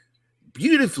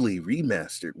 Beautifully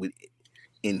remastered with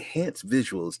enhanced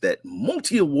visuals, that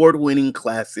multi-award-winning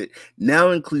classic now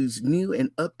includes new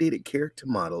and updated character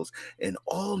models and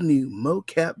all-new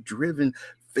mocap-driven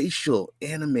facial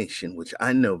animation, which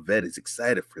I know Vet is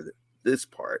excited for this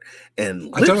part.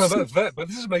 And I don't know about Vet, but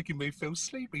this is making me feel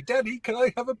sleepy. Daddy, can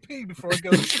I have a pee before I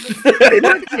go to sleep? Hey,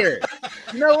 look here.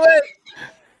 You know what?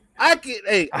 I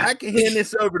can hand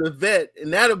this over to Vet,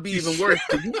 and that'll be even worse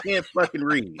because you can't fucking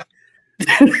read. If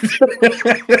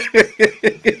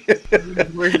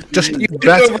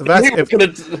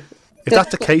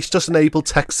that's the case, just enable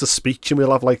text to speech, and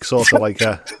we'll have like sort of like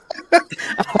a.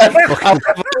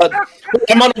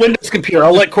 I'm on a Windows computer.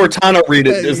 I'll let Cortana read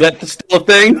it. Is that still a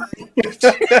thing?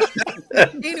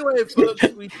 Anyway, folks,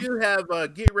 we do have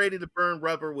Get Ready to Burn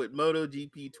Rubber with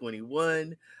MotoGP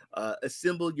 21.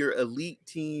 Assemble your elite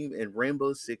team in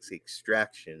Rainbow Six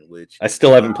Extraction, which I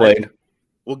still haven't played.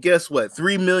 Well, guess what?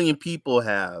 3 million people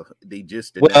have. They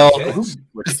just Well, announced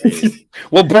it.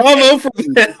 well, bravo for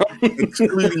them.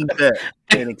 Excluding Bet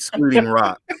and excluding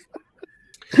Rock.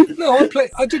 No,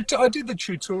 I did the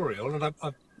tutorial, and I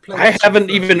played. I haven't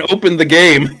even opened the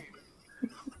game.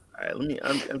 All right,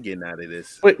 I'm getting out of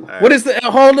this. Wait, All what right. is the?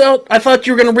 Hold out. I thought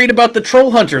you were going to read about the Troll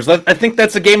Hunters. I think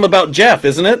that's a game about Jeff,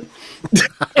 isn't it?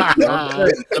 I'm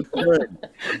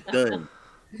done.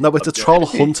 No, it's a troll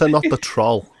hunter, not the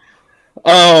troll.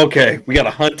 Oh, okay. We got to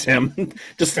hunt him.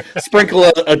 Just sprinkle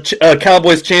a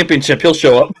Cowboys championship. He'll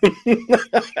show up.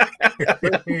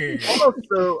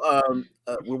 Also,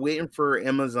 we're waiting for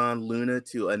Amazon Luna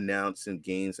to announce some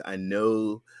games. I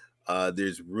know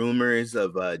there's rumors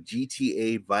of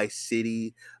GTA Vice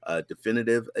City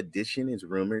Definitive Edition is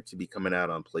rumored to be coming out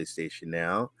on PlayStation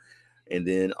Now. And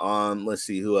then on, let's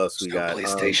see who else we got.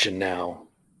 PlayStation Now.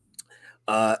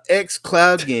 X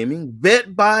Cloud Gaming.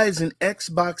 Bet buys an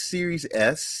Xbox Series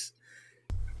S.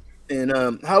 And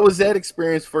how was that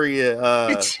experience for you?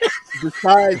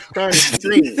 Besides trying to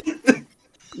stream.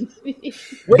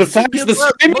 Besides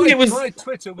the streaming, it was. My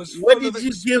Twitter was full What of did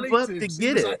you give up to expletives.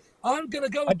 get was it? like, I'm gonna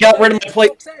go. I got rid of my play.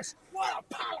 What a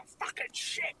pile of fucking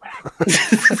shit, man!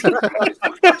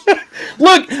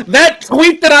 Look, that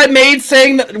tweet that I made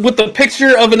saying that with the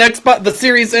picture of an Xbox, the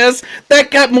Series S,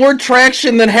 that got more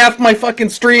traction than half my fucking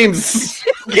streams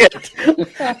get,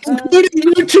 including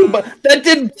YouTube. That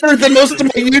did better than most of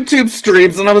my YouTube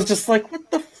streams, and I was just like, "What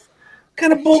the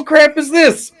kind of bullcrap is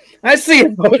this?" I see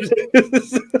it.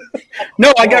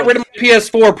 No, I got rid of my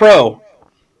PS4 Pro.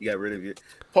 You got rid of it.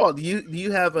 Paul, do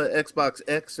you have an Xbox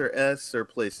X or S or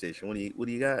PlayStation? What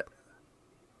do you got?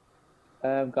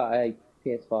 Got a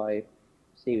PS5,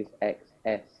 Series X,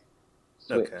 S,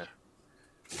 Switch. Okay.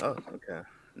 Oh, okay.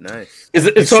 Nice. Is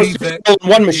it so? See, It's Vic, just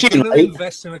one If machine, you're gonna right?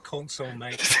 invest in a console,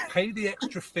 mate, pay the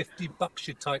extra $50,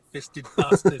 you tight-fisted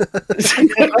bastard. Look,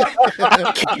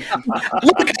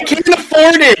 I can't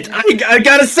afford it. I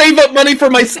gotta save up money for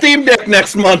my Steam Deck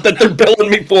next month that they're billing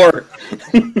me for.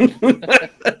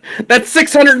 That's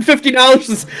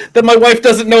 $650 that my wife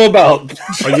doesn't know about.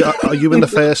 Are you in the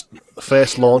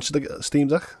first launch of the Steam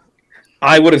Deck?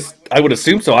 I would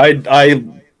assume so. I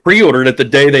pre-ordered it the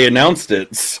day they announced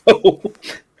it. So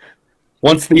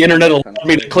once the internet allowed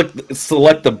me to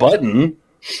select the button.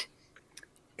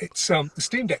 It's the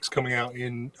Steam Deck's coming out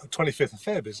in 25th of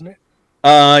Feb, isn't it?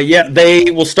 Yeah,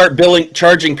 they will start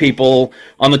charging people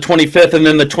on the 25th, and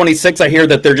then the 26th, I hear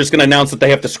that they're just going to announce that they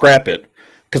have to scrap it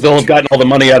because they'll have gotten all the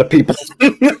money out of people.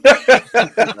 They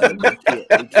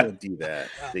can't do that.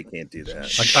 They can't do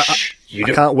that.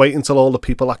 I can't wait until all the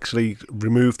people actually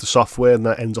remove the software and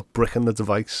that ends up bricking the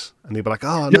device, and they'll be like,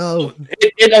 "Oh no!"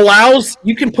 It allows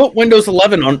you can put Windows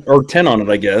 11 on or 10 on it,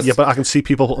 I guess. Yeah, but I can see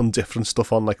people putting different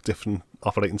stuff on, like different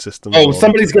operating systems. Oh,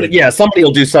 somebody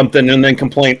will do something and then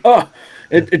complain. Oh,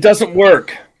 it doesn't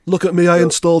work. Look at me! I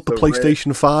installed the so Red-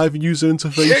 PlayStation 5 user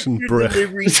interface Check and your brick.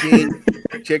 delivery date.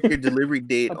 Check your delivery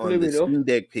date on the Absolutely not. Steam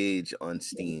Deck page on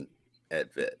Steam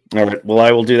at Vet. All right. Well,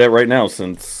 I will do that right now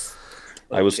since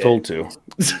I was Okay. told to.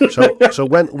 So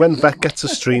when Vet gets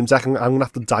his streams, I'm gonna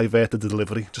have to divert the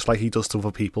delivery, just like he does to other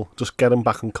people. Just get him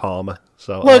back on karma.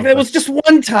 So Look, it was just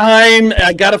one time.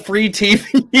 I got a free TV.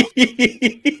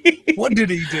 What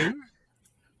did he do?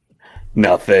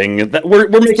 Nothing. We're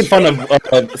making fun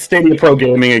of Stadia Pro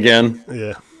Gaming again.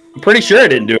 yeah. I'm pretty sure I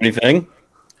didn't do anything.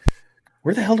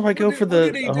 Where the hell do I go for What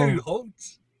the? did he do, Holt?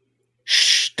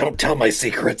 Shh! Don't tell my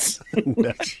secrets.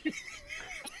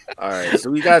 All right, so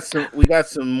we got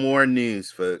some more news,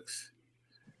 folks.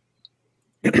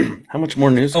 How much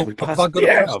more news Oh, can we have I got possibly to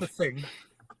press have? the thing?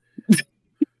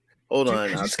 Hold on, I'll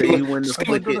Just tell give you when to Just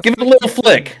flick give it. Give it a little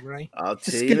flick. Ray? I'll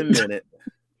tell just you in a give- minute.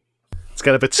 Let's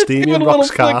get a bit steamy give in it a little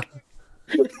Rock's car.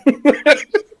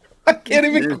 I can't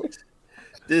even.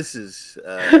 This is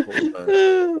hold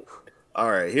on. All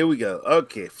right, here we go.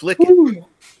 Okay, flick it.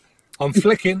 I'm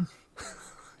flicking.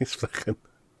 He's flicking.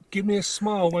 Give me a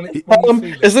smile when you feel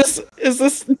it. Is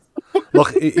this?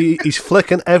 Look, he's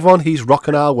flicking. Everyone, he's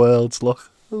rocking our worlds. Look.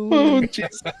 Oh,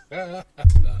 jeez.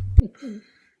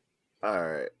 All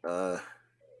right.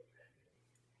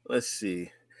 Let's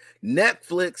see.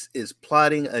 Netflix is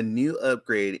plotting a new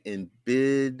upgrade in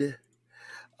bid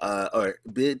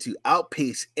to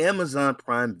outpace Amazon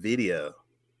Prime Video.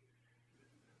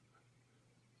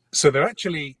 So they're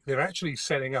actually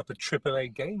setting up a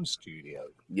AAA game studio.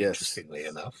 Yes. Interestingly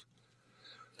enough,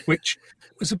 which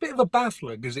was a bit of a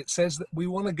baffler because it says that we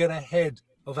want to get ahead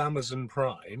of Amazon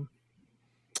Prime,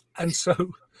 and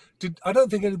so I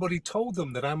don't think anybody told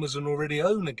them that Amazon already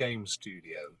own a game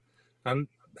studio, and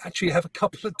actually have a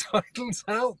couple of titles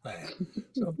out there.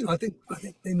 So I think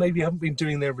they maybe haven't been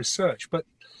doing their research, but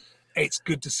it's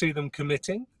good to see them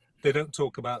committing. They don't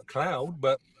talk about cloud,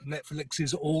 but Netflix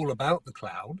is all about the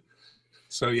cloud.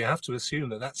 So you have to assume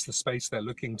that that's the space they're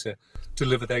looking to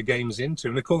deliver their games into.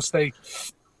 And of course, they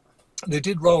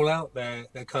did roll out their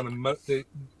kind of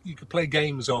you could play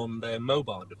games on their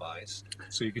mobile device,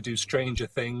 so you could do Stranger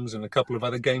Things and a couple of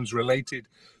other games related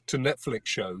to Netflix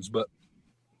shows, but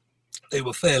they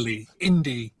were fairly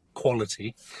indie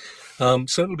quality.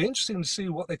 So it'll be interesting to see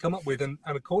what they come up with. And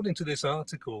according to this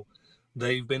article,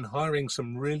 they've been hiring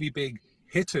some really big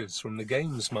hitters from the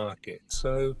games market.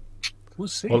 So we'll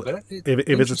see. Well, but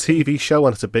if it's a TV show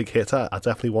and it's a big hitter, I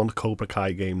definitely want a Cobra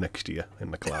Kai game next year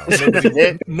in the cloud.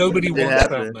 Nobody wants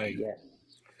that, mate. Yes.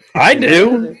 I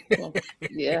do.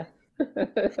 Yeah. All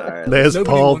right, There's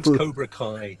Nobody Paul. wants Cobra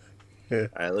Kai. all right,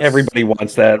 Everybody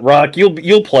wants that. Rock,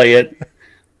 you'll play it.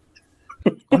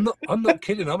 I'm not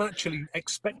kidding. I'm actually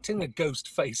expecting a ghost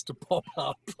face to pop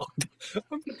up.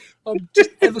 I'm just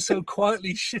ever so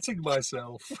quietly shitting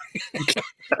myself.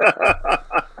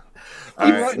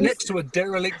 I'm right next to a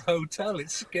derelict hotel.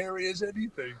 It's scary as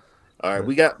anything. All right,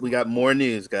 we got more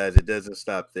news, guys. It doesn't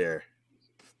stop there.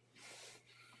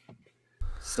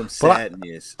 Some sad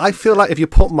news. I feel like if you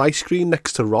put my screen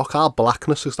next to Rock, our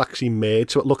blackness is actually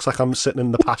made, so it looks like I'm sitting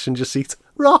in the passenger seat.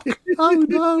 Rock! Oh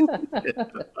no!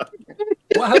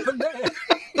 What happened there?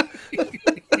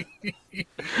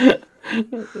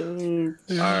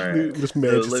 All right, Just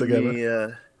merge it let together. me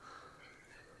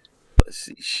let's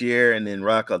see, share, and then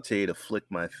Rock. I'll tell you to flick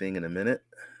my thing in a minute.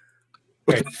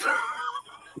 All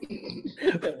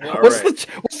What's right,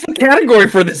 the category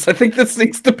for this? I think this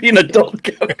needs to be an adult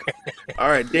category. all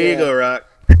right. There you go, Rock.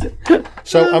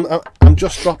 So I'm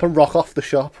just dropping Rock off the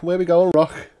shop. Where we going,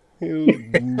 Rock?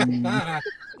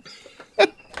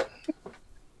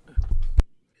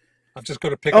 I've just got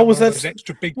to pick up was one of that- those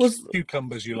extra big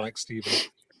cucumbers you like, Stephen.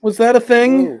 Was that a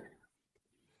thing? Ooh.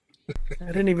 I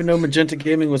didn't even know Magenta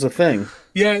Gaming was a thing.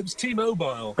 Yeah, it was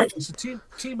T-Mobile. So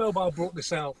T-Mobile brought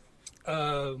this out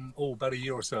about a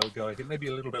year or so ago. I think maybe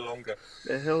a little bit longer.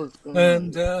 The hell is going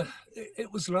And on? it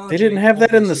was largely. They didn't have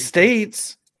that in the obviously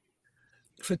States.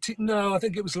 No, I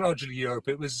think it was largely Europe.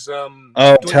 It was Oh,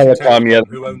 Deutsche Telecom, yeah.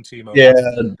 who owned T-Mobile. Yeah,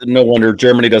 no wonder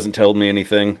Germany doesn't tell me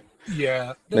anything.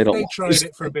 Yeah, They they don't tried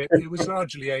it for a bit. It was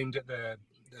largely aimed at their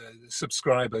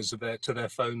subscribers to their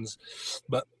phones,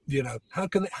 but how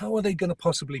are they going to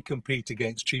possibly compete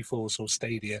against GeForce or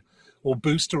Stadia or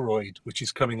Boosteroid, which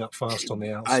is coming up fast on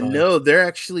the I outside? know they're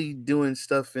actually doing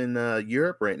stuff in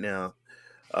Europe right now.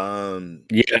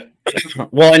 Yeah.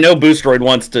 Well, I know Boosteroid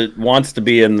wants to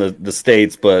be in the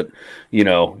States, but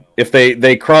if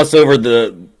they cross over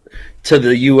to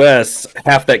the US,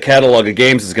 half that catalog of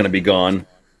games is going to be gone.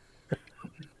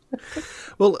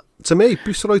 Well, to me,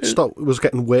 Boosteroid was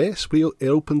getting worse. It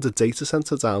opened a data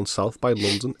center down south by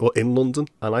London, or in London,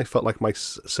 and I felt like my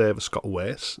service got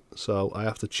worse. So I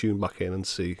have to tune back in and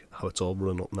see how it's all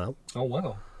run up now. Oh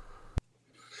wow!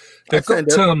 They've got.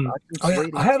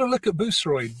 I had a look at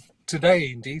Boosteroid today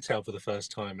in detail for the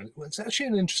first time, and it's actually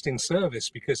an interesting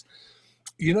service because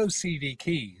CD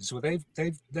Keys. Well,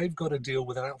 they've got a deal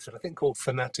with an outfit I think called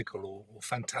Fanatical or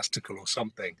Fantastical or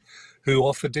something, who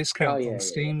offer discount on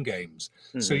Steam games.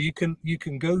 Mm-hmm. So you can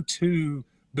go to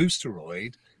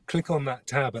Boosteroid, click on that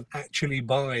tab, and actually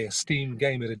buy a Steam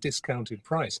game at a discounted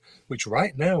price, which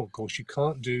right now, of course, you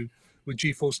can't do with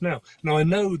GeForce Now. Now I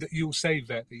know that you'll say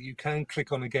that you can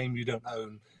click on a game you don't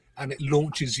own, and it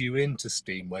launches you into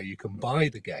Steam where you can buy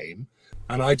the game.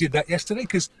 And I did that yesterday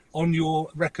because on your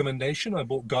recommendation, I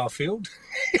bought Garfield.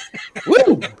 Woo!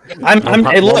 Look,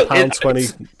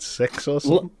 £1.26 or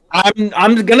something.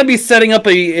 I'm going to be setting up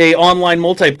a online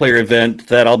multiplayer event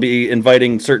that I'll be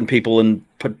inviting certain people and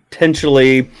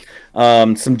potentially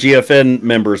some GFN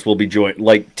members will be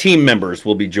team members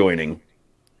will be joining.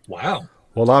 Wow.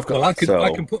 Well, I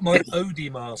can put my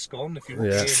Odie mask on if you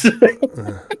want.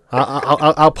 Yeah.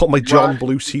 I'll put my John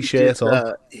Blue t-shirt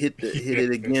on. Hit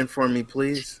it again for me,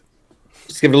 please.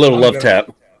 Just give it a little love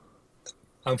tap.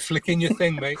 I'm flicking your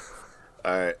thing, mate.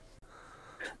 All right,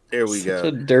 there we go. It's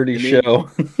a dirty show.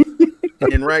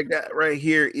 And right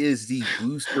here is the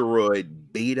Boosteroid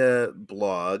beta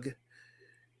blog,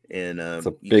 and it's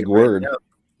a big word.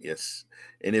 Yes,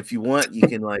 and if you want, you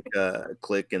can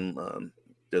click and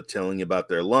they're telling you about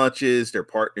their launches, their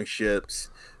partnerships,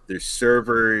 their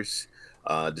servers.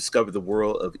 Discover the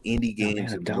world of indie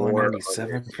games and more.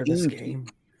 $1.97 for this game.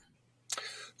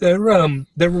 They're a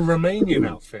Romanian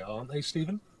outfit, aren't they,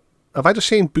 Stephen? Have I just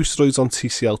seen Boosteroids on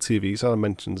TCL TVs? I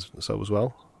mentioned so as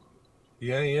well.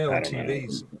 Yeah, on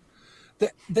TVs.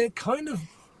 They're kind of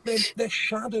they're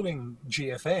shadowing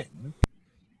GFN,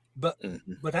 but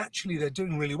actually they're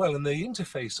doing really well, and the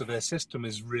interface of their system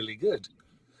is really good.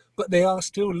 But they are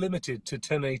still limited to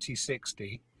 1080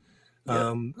 60.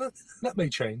 That may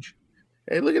change.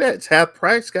 Hey, look at that! It's half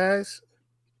price, guys.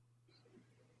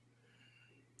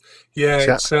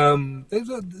 Yeah, it's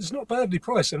not badly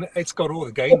priced, and it's got all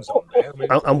the games on there. I mean,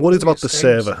 I'm worried about the games.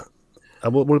 server.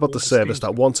 I'm worried about the the service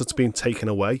Steam. that once it's been taken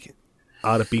away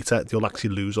out of beta, you'll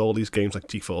actually lose all these games like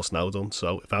GeForce Now done.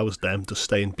 So if I was them, just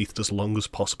stay in beta as long as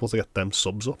possible to get them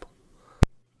subs up.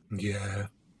 Yeah.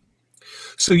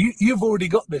 So you've already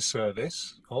got this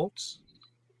service, Holtz?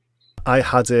 I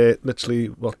had it literally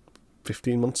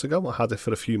 15 months ago. I had it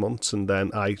for a few months, and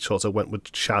then I sort of went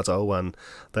with Shadow, and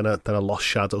then I lost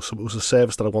Shadow. So it was a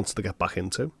service that I wanted to get back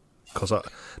into because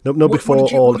what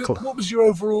was your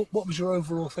overall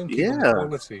thinking on the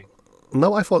quality?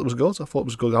 No, I thought it was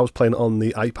good. I was playing it on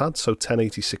the iPad, so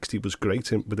 1080/60 was great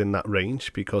within that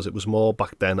range because it was more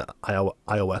back then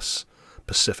iOS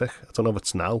specific. I don't know if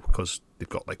it's now because they've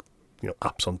got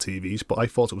apps on TVs, but I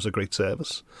thought it was a great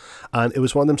service, and it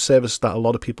was one of them services that a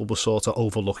lot of people were sort of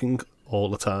overlooking all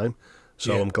the time.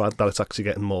 So I'm glad that it's actually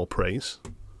getting more praise.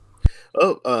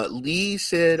 Oh, Lee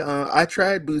said I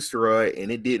tried Boosteroid and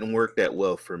it didn't work that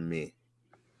well for me.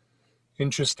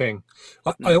 Interesting.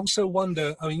 I also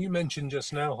wonder. I mean, you mentioned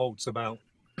just now, Holtz, about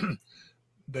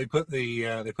they put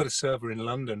a server in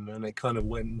London and it kind of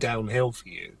went downhill for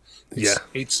you.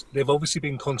 They've obviously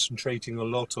been concentrating a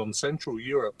lot on Central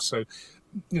Europe, so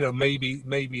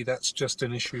maybe that's just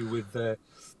an issue with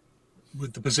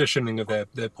the positioning of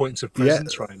their points of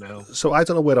presence right now. So I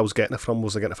don't know where I was getting it from.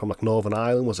 Was I getting it from Northern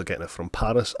Ireland? Was I getting it from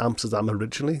Paris, Amsterdam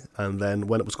originally? And then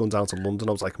when it was going down to London,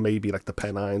 I was like, maybe like the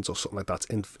Pennines or something like that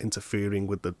interfering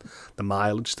with the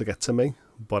mileage to get to me.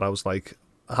 But I was like,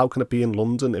 how can it be in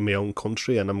London in my own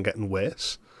country and I'm getting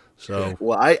worse? So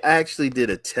well, I actually did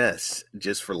a test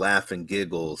just for laugh and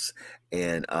giggles,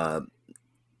 and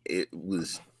it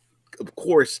was, of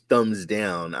course, thumbs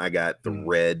down. I got the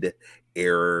red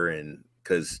error, and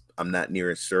because I'm not near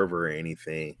a server or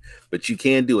anything, but you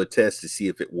can do a test to see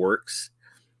if it works,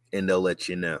 and they'll let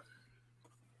you know.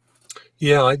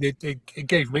 Yeah, it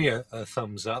gave me a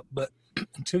thumbs up, but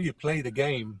until you play the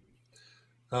game,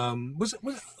 was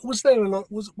there a lot?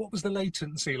 What was the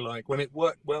latency like when it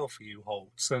worked well for you,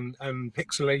 Holtz, and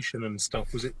pixelation and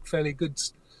stuff? Was it fairly good?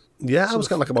 Yeah, I was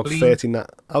getting like about 39.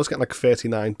 I was getting like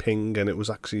 39 ping, and it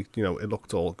was actually, it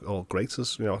looked all great.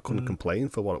 As I couldn't complain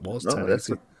for what it was. No,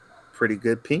 that's a pretty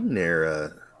good ping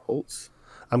there, Holtz.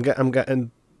 I'm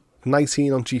getting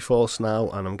 19 on GeForce Now,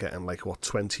 and I'm getting like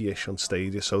 20ish on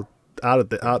Stadia. So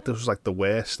this was like the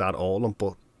worst out of all of them,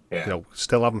 but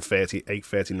still having 38,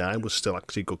 39 was still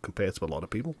actually good compared to a lot of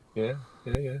people. Yeah.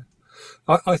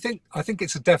 I think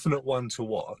it's a definite one to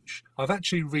watch. I've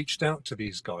actually reached out to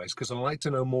these guys because I like to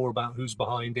know more about who's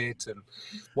behind it and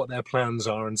what their plans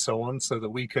are and so on, so that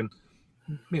we can,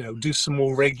 do some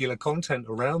more regular content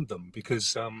around them,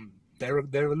 because they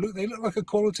look like a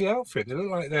quality outfit. They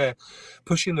look like they're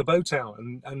pushing the boat out,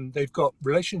 and they've got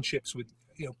relationships with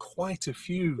quite a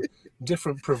few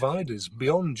different providers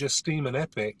beyond just Steam and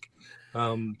Epic.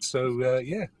 Good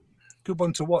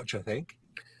one to watch, I think.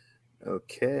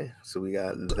 Okay, so we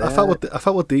got that. I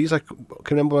felt with these, can you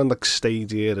remember when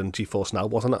Stadia and GeForce Now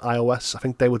wasn't it iOS? I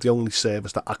think they were the only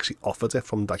service that actually offered it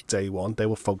from day one. They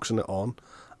were focusing it on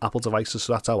Apple devices,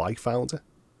 so that's how I found it.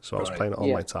 So I was playing it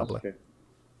on my tablet.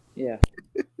 Yeah.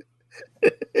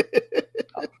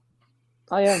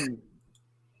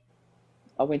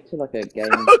 I went to a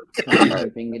game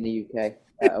thing in the UK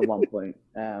at one point,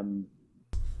 and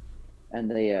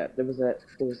there was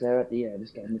there at the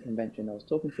this gaming convention. I was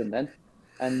talking to them then,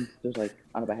 and there was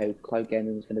on about how cloud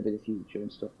gaming was going to be the future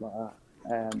and stuff like that.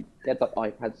 They had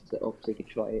iPads set up so you could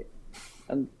try it,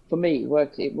 and for me it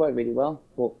worked really well.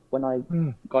 But when I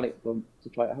got it to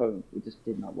try it at home, it just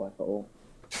did not work at all,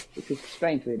 which was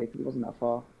strange really, because it wasn't that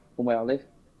far from where I live,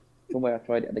 from where I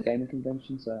tried it at the gaming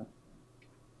convention. So.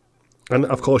 And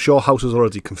of course, your house was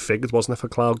already configured, wasn't it, for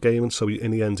cloud gaming? So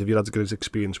in the end, if you had a great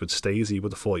experience with Stadia, you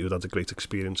would have thought you would have had a great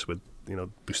experience with,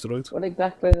 Boosteroid. Well,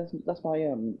 exactly. That's why,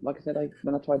 like I said,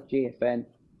 when I tried GFN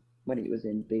when it was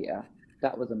in beta,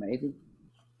 that was amazing.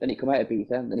 Then it came out of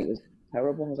beta, and then it was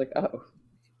terrible. I was like, oh.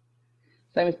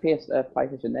 Same as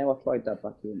PlayStation now. I tried that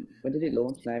back in. When did it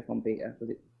launch now from beta?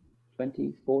 Was it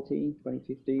 2014,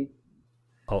 2015?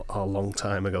 A long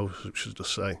time ago, I should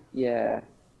just say. Yeah.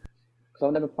 So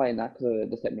I'm never playing that because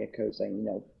they sent me a code saying,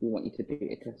 we want you to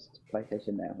beta test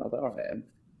PlayStation now. And I was like, all right,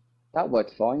 that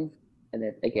worked fine. And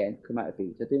then again, come out of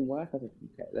beta, didn't work. I was like,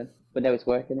 okay then. But now it's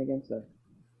working again. So,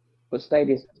 but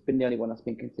Stadia's been the only one that's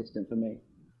been consistent for me.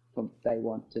 from day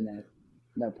one to now.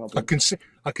 No I problem.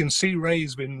 can see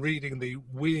Ray's been reading the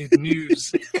weird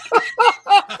news.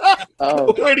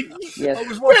 Oh, Where do you- yes. I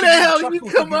was Where watching the him hell chuckle you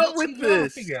come thinking, up "What's with he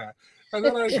this?" laughing at?" And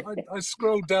then I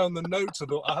scrolled down the notes and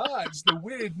thought, aha, it's the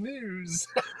weird news.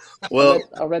 Well,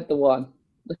 I read the one.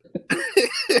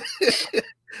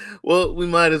 well, we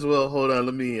might as well hold on.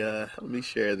 Let me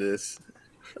share this.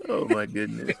 Oh my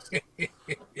goodness! You're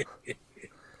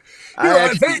I right,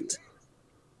 actually, Vet.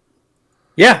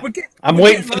 Yeah, We're I'm we're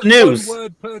waiting getting for the like news. 1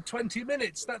 word per 20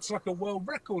 minutes. That's like a world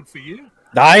record for you.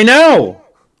 I know.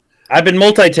 I've been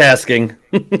multitasking.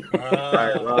 all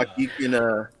right, Rock, you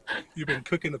can. You've been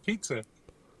cooking a pizza.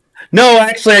 No,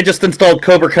 actually, I just installed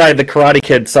Cobra Kai: The Karate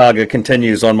Kid Saga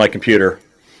continues on my computer,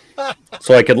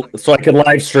 so I could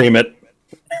live stream it.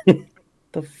 You've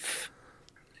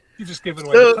just given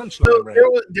away the punchline, Ray.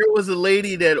 There was a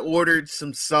lady that ordered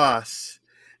some sauce,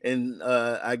 and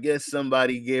I guess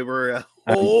somebody gave her a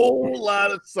whole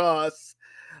lot of sauce.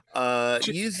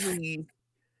 Usually,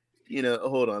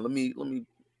 hold on. Let me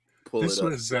pull This it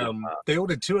up. was they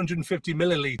ordered 250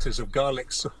 milliliters of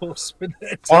garlic sauce with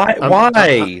it. Why?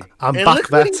 Why? I'm And back,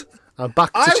 look what Vet. I'm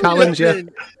back I to would challenge have you.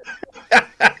 been-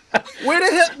 Where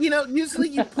the hell? Usually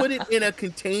you put it in a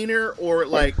container or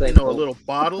like a little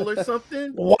bottle or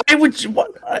something. Why would you?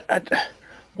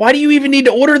 Why do you even need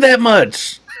to order that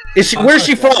much? Where's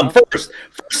she from? First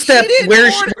step.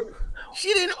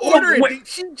 She didn't order Wait. it.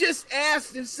 She just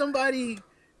asked if somebody.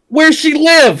 Where's she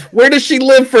live? Where does she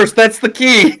live first? That's the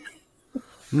key.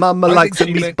 Mama I likes a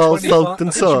think she meant meatball 25 salt and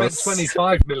I think she meant sauce.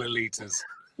 25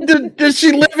 milliliters. Does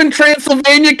she live in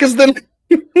Transylvania? Because then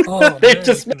Oh, they man,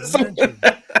 just you can miss them. imagine.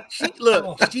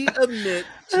 She admits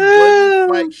she wasn't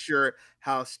quite sure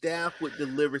how staff would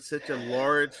deliver such a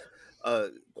large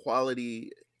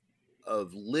quality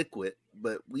of liquid,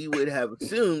 but we would have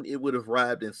assumed it would have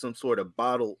arrived in some sort of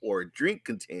bottle or drink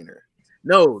container.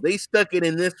 No, they stuck it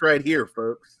in this right here,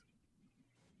 folks.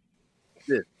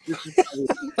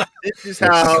 This is I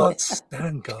how. can't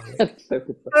stand garlic. That's so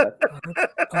bizarre.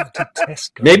 I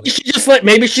detest garlic.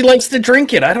 Maybe she likes to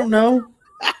drink it. I don't know.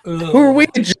 Who are we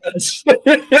to judge?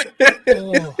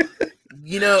 Oh.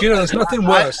 You know, There's nothing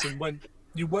worse than when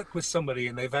you work with somebody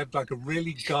and they've had like a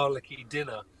really garlicky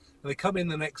dinner and they come in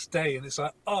the next day and it's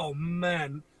like, oh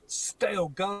man, stale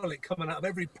garlic coming out of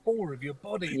every pore of your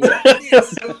body.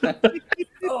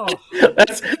 Oh.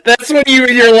 That's when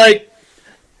you're like,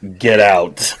 get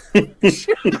out. No,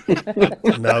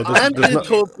 I'm there's just not.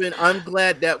 hoping. I'm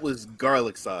glad that was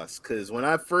garlic sauce because when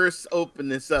I first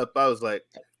opened this up, I was like,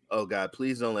 "Oh God,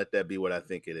 please don't let that be what I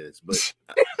think it is." But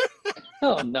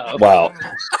Oh no! Wow.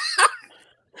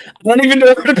 I don't even know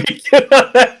where to begin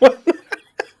on that one.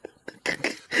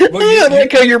 Well, I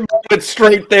like how your mom went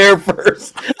straight there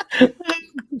first.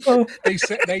 they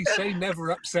say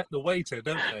never upset the waiter,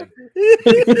 don't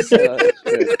they? That's true.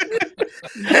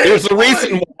 There's a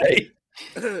reason why.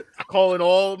 calling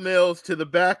all males to the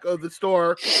back of the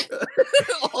store.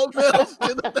 All males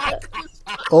to the back.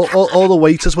 All the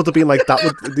waiters would have been like that.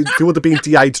 They would have been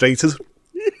dehydrated.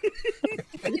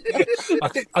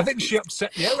 I think she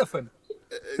upset the elephant.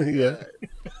 Yeah.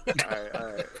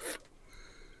 All right.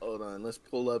 Hold on. Let's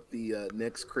pull up the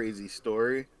next crazy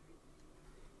story.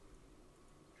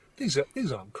 These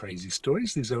aren't crazy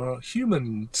stories. These are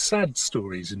human sad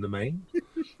stories in the main.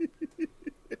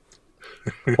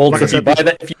 Holtz,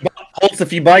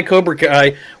 if you buy Cobra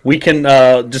Kai, we can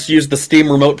just use the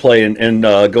Steam remote play and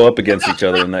go up against each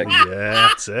other in that. Yeah,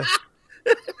 that's it.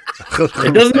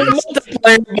 It doesn't have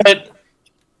multiplayer, but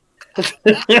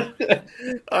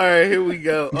All right, here we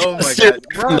go. Oh my God,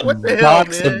 Rob, what the hell,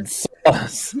 man?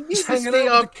 Sauce. You need Just to hanging stay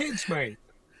out off. with the kids, mate.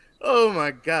 Oh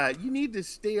my God, you need to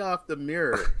stay off the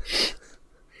mirror.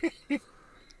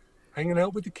 Hanging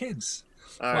out with the kids.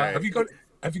 All Right, right. Have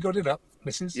you got it up,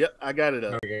 Mrs.? Yep, I got it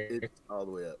up. Okay. It's all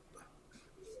the way up.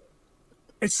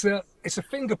 It's a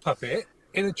finger puppet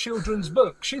in a children's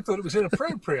book. She thought it was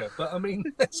inappropriate, but I mean,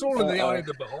 that's all in the eye of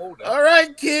the beholder. All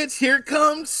right, kids, here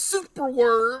comes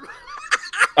Superworm.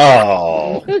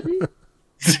 Oh.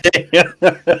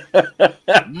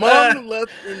 Mom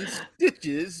left in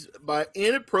stitches by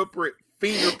inappropriate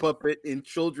finger puppet in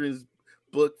children's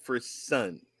book for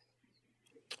son.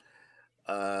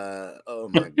 Oh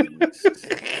my goodness.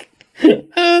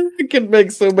 I can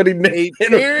make so many A names.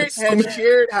 parent has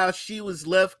shared how she was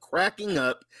left cracking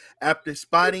up after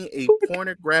spotting a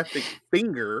pornographic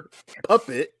finger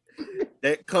puppet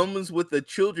that comes with a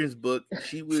children's book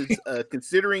she was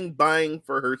considering buying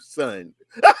for her son.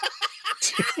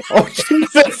 Oh,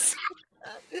 Jesus.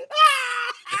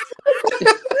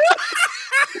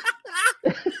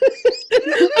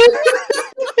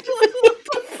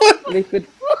 At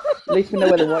least least we know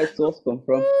where the white sauce come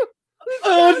from.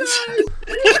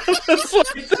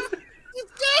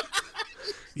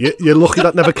 You're lucky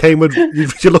that never came with.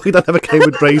 You're lucky that never came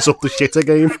with Raise Up the Shitter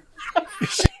game.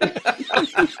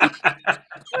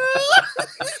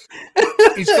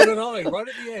 He's got an eye right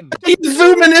at the end. He's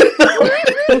zooming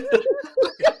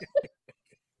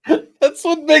in. That's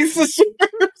what makes this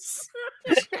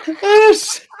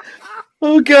worse.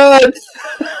 Oh God.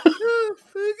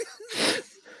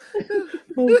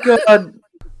 Oh God.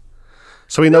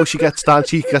 So we know she gets down.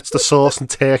 She gets the sauce and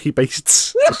turkey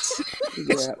bastes.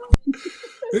 Yeah.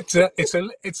 It's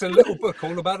a little book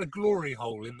all about a glory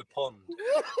hole in the pond.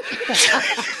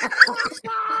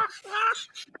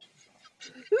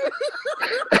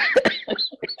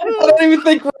 I don't even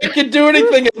think Ray can do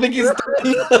anything. I think he's done.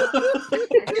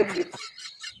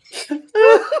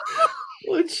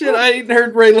 Oh shit! I ain't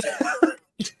heard Ray.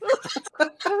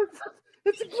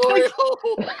 It's a glory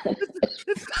hole.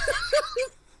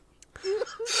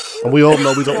 And we all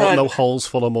know we don't want no holes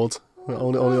full of mud.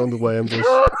 Only on the way I'm just.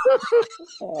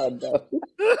 Oh no.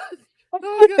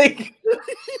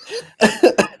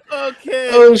 Okay.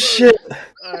 Oh shit!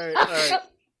 All right.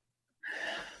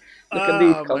 Look at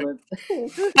these comments.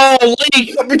 Oh,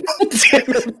 Lee! Damn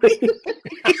it, Lee.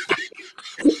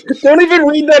 Don't even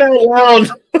read that out loud.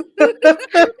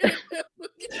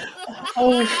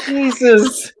 Oh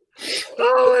Jesus!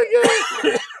 Oh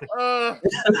my god.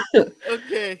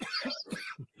 Okay.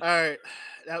 All right.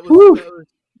 That was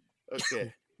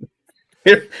okay.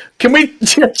 Here, can we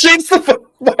change the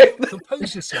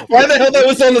Compose yourself. Why the hell that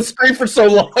was on the screen for so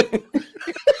long?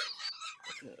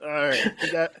 All right.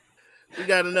 We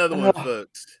got another one,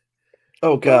 folks.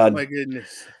 Oh Oh God! my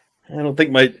goodness. I don't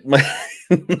think my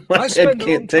I spent head a long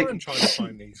can't take. time trying to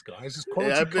find these guys. It's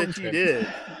quality Yeah, I bet content. you did.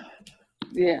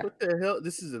 Yeah. What the hell?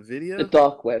 This is a video? The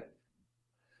dark web.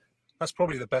 That's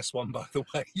probably the best one, by the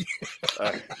way.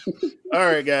 All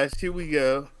right, guys, here we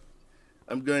go.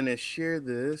 I'm going to share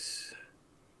this.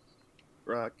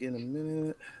 Rock in a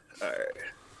minute. All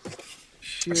right.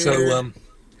 Share.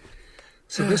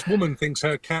 So this woman thinks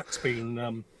her cat's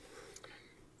been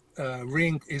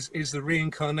is the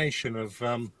reincarnation of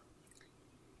of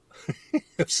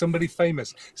somebody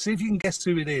famous. See if you can guess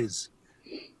who it is.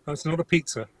 Oh, it's not a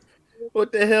pizza.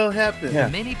 What the hell happened? Yeah.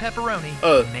 Mini pepperoni,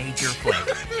 Oh. major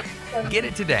flavor. Get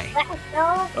it today.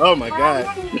 Oh my god.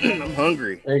 I'm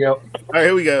hungry. There you go. All right,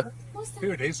 here we go.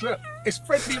 Here it is. Look, it's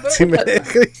Freddie Tim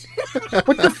Mercury.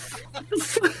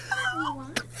 Mercury.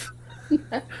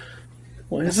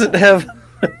 Why does it have?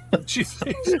 She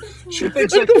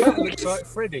thinks her cat looks like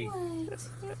Freddie.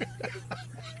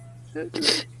 You're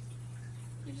just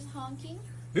honking?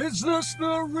 Is this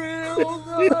the real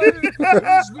life? Is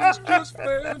this just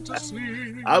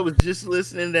fantasy? I was just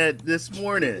listening to that this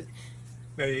morning.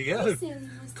 There you go.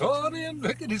 Caught him.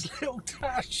 Look at his little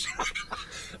tash.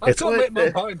 I It's- can't make my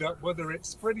mind up whether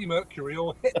it's Freddie Mercury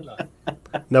or Hitler.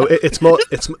 No, it's more.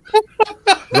 It's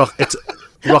rock. It's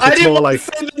rock. I It's didn't more want like to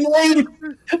say the name,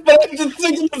 but I'm just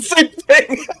thinking the same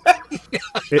thing.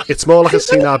 it's more like a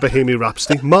Sing Our Bohemian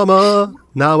Rhapsody. Mama,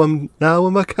 now I'm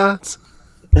a cat.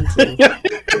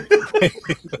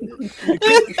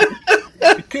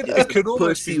 It could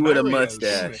almost Pussy be with a Mario,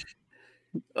 mustache.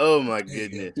 Oh my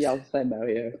goodness. Yeah, I'll say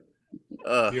Mario.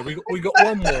 Uh, yeah, we got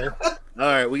one more. all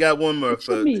right, we got one more,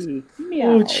 folks. Me. Meow.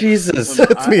 Oh Jesus!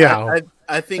 It's meow.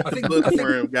 I think the I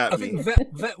bookworm got me.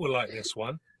 think Vet will like this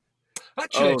one.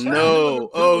 Actually, Oh Tom, no! who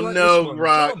Oh will like no, this one?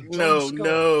 Rock! John No, Scott.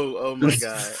 no! Oh my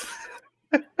god!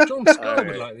 John Scott All would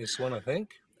right. like this one, I think.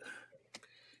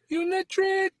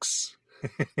 Unitrix.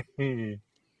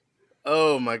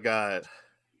 Oh my god!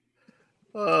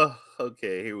 Oh,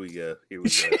 okay. Here we go. Here we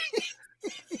go.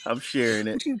 I'm sharing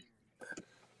it.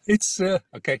 It's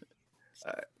okay.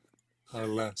 All right.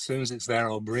 I'll as soon as it's there,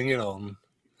 I'll bring it on.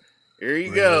 Here you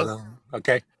Bring it go. on.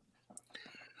 Okay.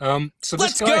 So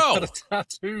Let's this guy go. had a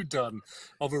tattoo done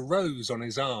of a rose on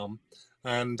his arm,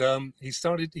 and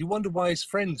he wondered why his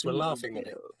friends were laughing at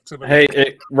it. So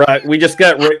Hey, right? We just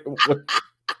got what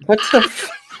the?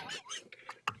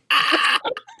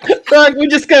 Dog, we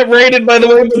just got raided, by the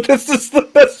way, but this is the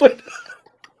best way.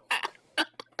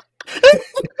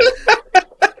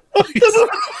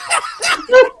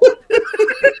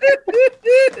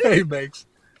 hey, Megs.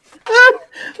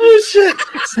 Oh shit!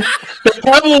 They're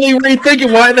probably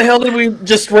rethinking why the hell did we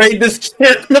just raid this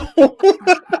channel?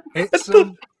 It's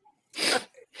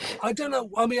I don't know.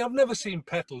 I mean, I've never seen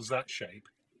petals that shape.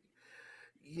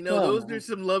 You know, those are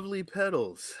some lovely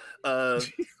petals.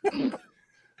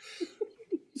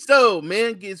 So,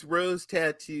 man gets rose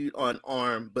tattooed on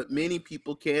arm, but many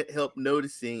people can't help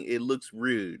noticing it looks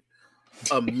rude.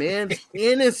 A man's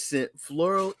innocent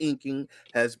floral inking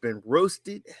has been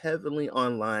roasted heavily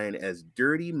online as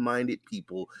dirty-minded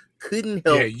people couldn't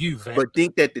help but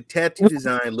think that the tattoo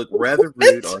design looked rather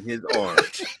rude on his arm.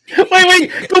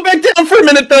 Wait, go back down for a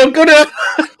minute, though. Go down.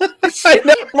 I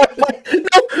know.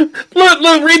 No,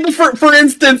 look, read the for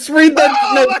instance. Read that.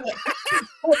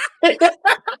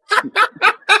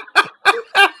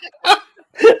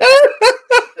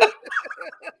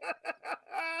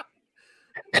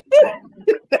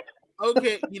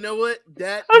 Okay, you know what?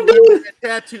 That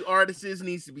tattoo artist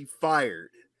needs to be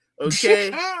fired. Okay?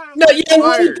 No,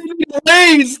 fired.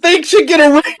 Raise. They should get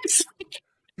a raise.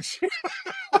 Should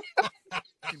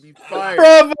be fired.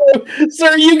 Bravo,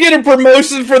 sir! You get a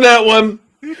promotion for that one.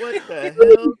 What the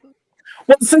hell?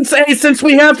 Well, since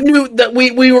we have that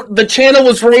we were the channel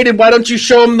was rated, why don't you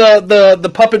show them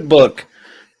the puppet book?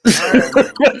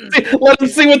 Let them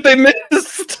see what they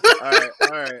missed. All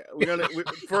right. We're gonna do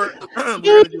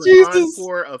an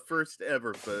encore of first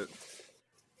ever, folks.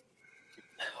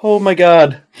 Oh my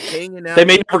God! Hanging out. They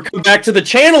may never come back to the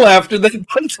channel after that.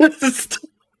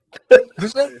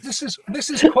 This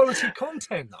is quality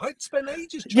content. I'd spend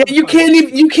ages. Yeah, you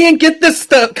can't get this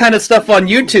kind of stuff on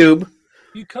YouTube.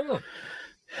 You can't.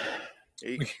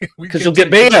 Because you'll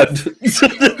get banned.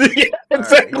 Yeah,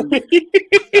 exactly.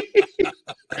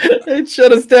 They'd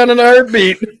shut us down in a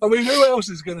heartbeat. I mean, who else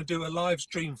is going to do a live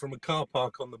stream from a car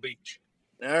park on the beach?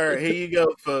 All right, here you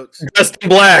go, folks. Dressed in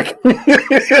black.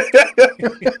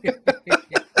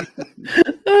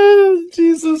 Oh,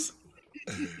 Jesus.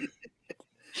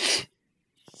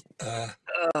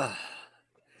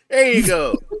 There you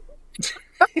go.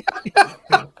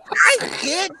 I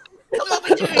can't. Come over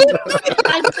here.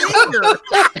 My finger.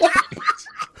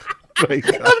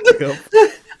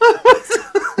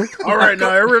 All right,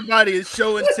 now everybody is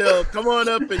show and tell. Come on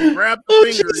up and grab the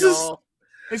finger, y'all.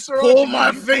 Pull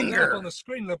my finger on the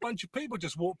screen. And a bunch of people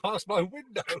just walked past my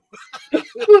window.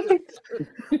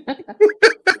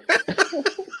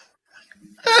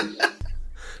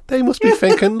 They must be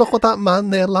thinking, look at that man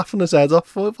there laughing his head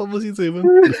off. What was he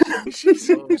doing? He's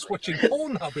watching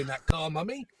Pornhub in that car,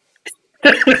 mummy.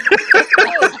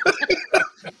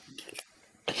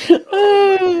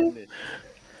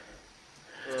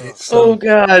 Oh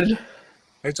God!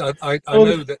 I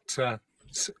know that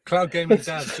Cloud Gaming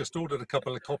Dad just ordered a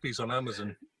couple of copies on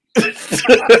Amazon. You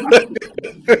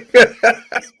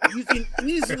can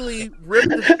easily rip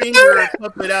the finger and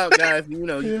pump it out, guys. You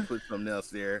know, you can put something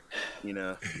else there. You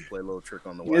know, play a little trick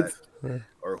on the wife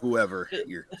or whoever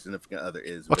your significant other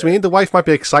is. What do you mean? The wife might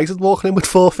be excited walking in with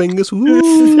 4 fingers.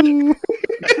 Ooh.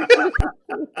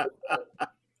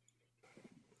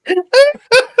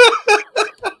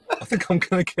 I think I'm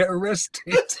going to get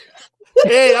arrested.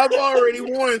 Hey, I've already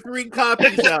worn 3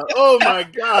 copies out. Oh my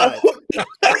God.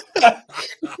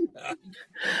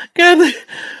 God.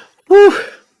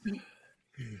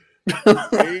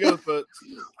 There you go, folks.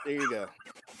 There you go.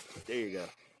 There you go.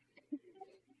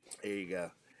 There you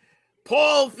go.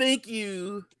 Paul, thank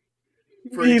you.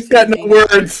 He's got no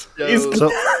words. So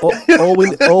all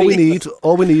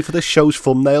we need for this show's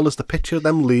thumbnail is the picture of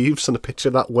them leaves and the picture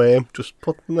of that worm. Just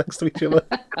put them next to each other.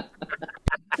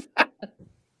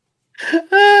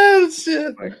 Oh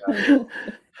shit!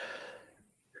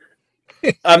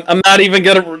 I'm not even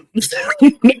gonna.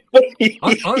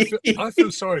 I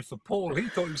feel sorry for Paul. He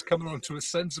thought he was coming on to a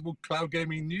sensible Cloud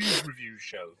Gaming news review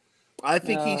show. I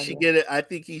think he should get it. I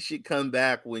think he should come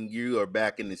back when you are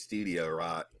back in the studio,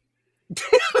 Rock.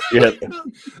 Yeah,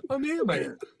 I'm here,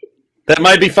 mate. That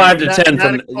might be 5 to 10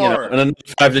 from another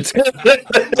 5 to 10.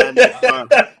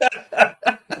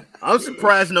 I'm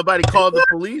surprised nobody called the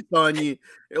police on you.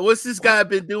 What's this guy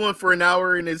been doing for an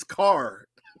hour in his car?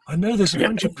 I know there's a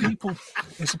bunch of people.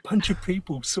 There's a bunch of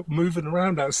people sort of moving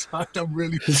around outside. I'm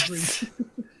really worried.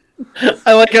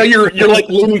 I like how you're like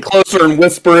leaning closer and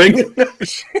whispering.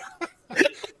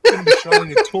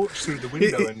 Shining a torch through the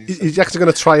window. And he's actually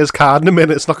going to try his card in a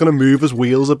minute. It's not going to move. His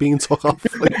wheels are being took off.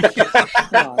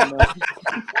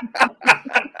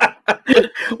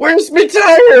 Where's my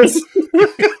tires?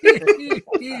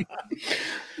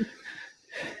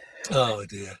 Oh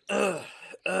dear.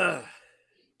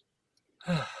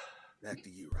 Back to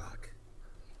you, Rock.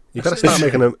 You better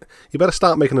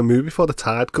start making a movie before the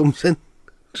tide comes in.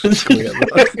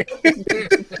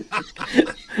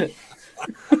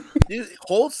 Dude,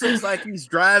 Holt looks like he's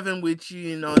driving with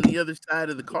you and on the other side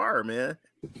of the car, man.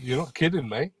 You're not kidding,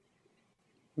 mate.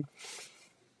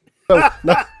 So,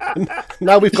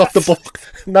 now we've got the book.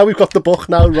 Now we've got the book.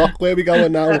 Now, Rock, where are we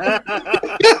going now?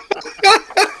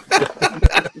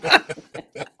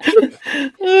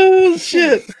 Oh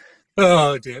shit!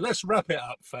 Oh dear. Let's wrap it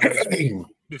up, fellas,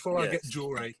 before I get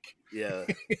jaw ache. Yeah.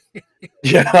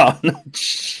 Yeah. No,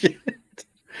 shit.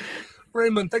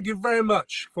 Raymond, thank you very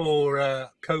much for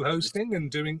co-hosting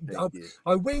and doing. Thank you.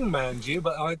 I wingmanned you,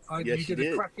 but Yes, you you did a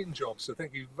did. cracking job. So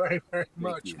thank you very, very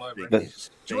much, you. my Thank friend. you.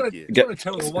 Do you want Thank to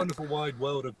tell the wonderful wide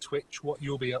world of Twitch what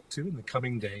you'll be up to in the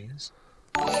coming days?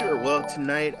 Sure. Well,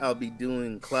 tonight I'll be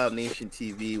doing Cloud Nation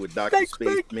TV with Dr.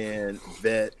 Spaceman,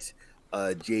 Vet,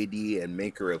 JD, and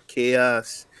Maker of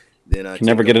Chaos. Then I Can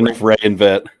never get enough Ray and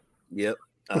Vet. Yep.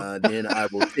 Then I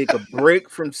will take a break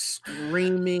from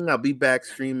streaming. I'll be back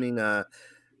streaming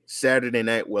Saturday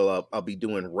night. Well, I'll be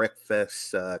doing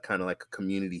Wreckfest, kind of like a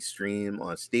community stream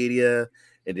on Stadia.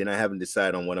 And then I haven't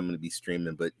decided on what I'm going to be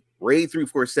streaming, but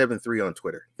Ray3473 on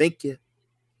Twitter. Thank you.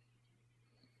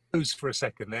 For a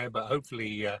second there, but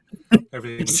hopefully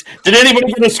everything. Did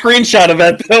anybody get a screenshot of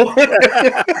that, Bill?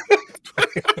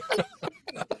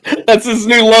 That's his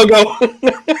new logo.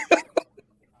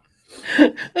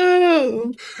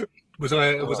 Oh. Was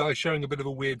I showing a bit of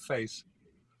a weird face?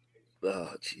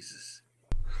 Oh, Jesus.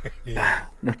 Yeah.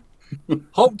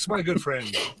 Holt, my good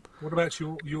friend, what about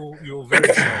your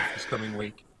very self this coming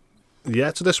week?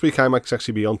 Yeah, so this week I might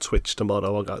actually be on Twitch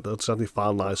tomorrow. I'll certainly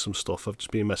finalise some stuff. I've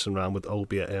just been messing around with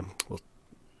OBS. Was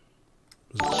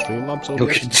it Streamlabs?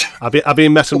 OBS? I've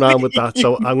been messing around with that,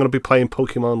 so I'm going to be playing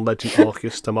Pokemon Legend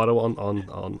Arceus tomorrow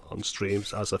on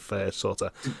streams as a fair sort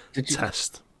of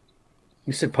test.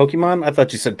 You said Pokemon? I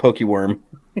thought you said Pokeworm.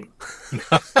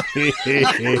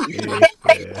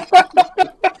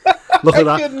 Look at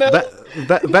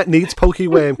that. Vet needs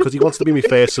Pokeworm because he wants to be my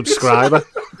first subscriber.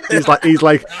 He's like,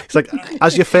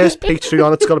 as your first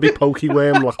Patreon, it's got to be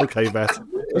Pokeworm. I'm like, okay, Vet.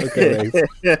 Okay, mate.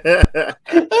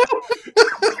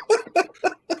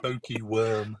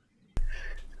 Pokeworm.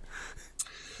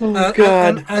 Oh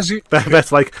God! And as you...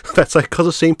 Vet's like, because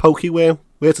I've seen Pokeworm.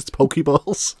 Where's its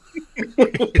Pokeballs?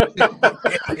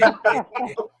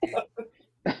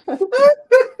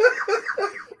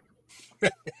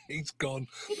 He's gone.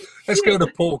 Let's go to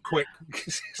Paul quick.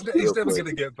 He's never going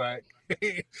to get back.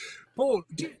 Paul,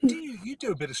 you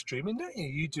do a bit of streaming, don't you?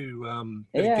 You do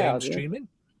bit of game streaming.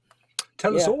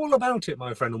 Tell us all about it,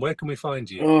 my friend, and where can we find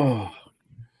you? Oh.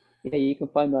 Yeah, you can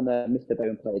find me on Mr.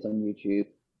 Bone Plays on YouTube.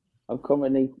 I'm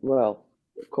currently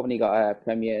got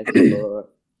premieres for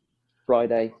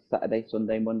Friday, Saturday,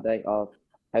 Sunday, Monday of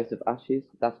House of Ashes.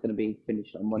 That's going to be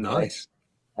finished on Monday. Nice.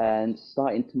 And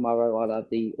starting tomorrow, I'll have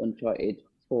the Uncharted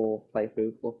 4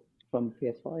 playthrough from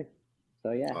PS5.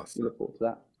 So yeah, Awesome. we look forward to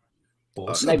that.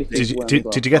 Awesome. Maybe Did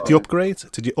you get the upgrade?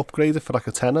 Did you upgrade it for like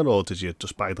a tenner, or did you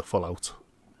just buy the full out?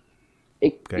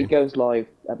 It goes live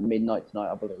at midnight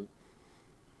tonight, I believe.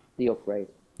 The upgrade.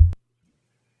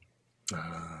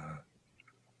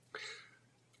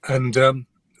 And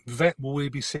Vet, will we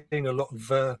be seeing a lot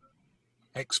of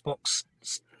Xbox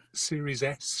Series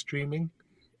S streaming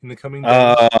in the coming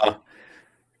days?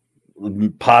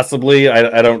 Possibly.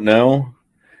 I don't know.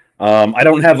 I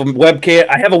don't have a webcam.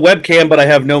 I have a webcam, but I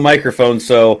have no microphone,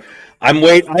 so I'm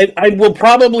I will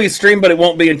probably stream, but it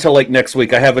won't be until like next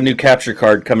week. I have a new capture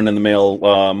card coming in the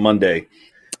mail Monday.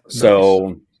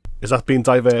 So is that being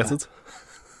diverted?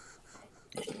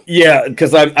 Yeah,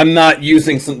 because I'm not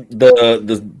using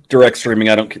the direct streaming.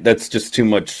 That's just too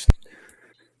much.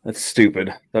 That's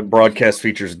stupid. That broadcast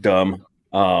feature is dumb.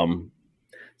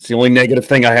 It's the only negative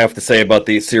thing I have to say about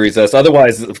the Series S.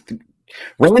 Otherwise,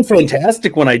 running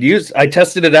fantastic when I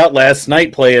tested it out last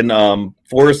night playing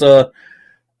Forza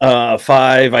 5.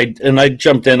 I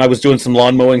jumped in. I was doing some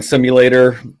lawn mowing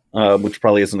simulator, which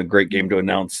probably isn't a great game to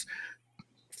announce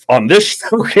on this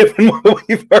show, given what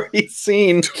we've already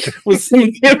seen with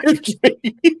some imagery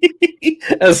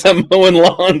as I'm mowing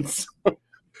lawns.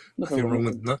 Nothing wrong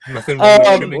with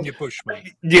trimming your bush,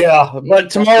 mate. Yeah, but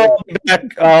tomorrow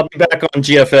I'll be back on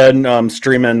GFN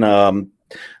streaming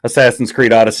Assassin's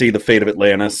Creed Odyssey: The Fate of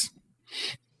Atlantis.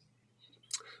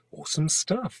 Awesome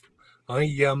stuff.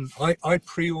 I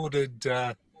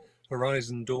pre-ordered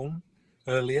Horizon Dawn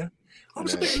earlier. I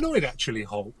was a bit annoyed actually,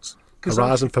 Holt.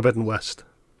 Horizon Forbidden West.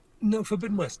 No,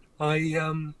 Forbidden West. I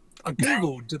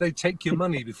googled, do they take your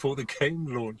money before the game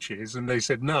launches? And they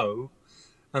said no.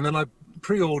 And then I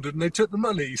pre-ordered and they took the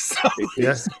money. So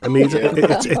yeah, immediately.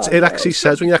 It actually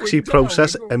says when you actually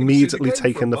process, immediately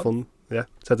taking the fund. Yeah,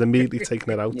 it says immediately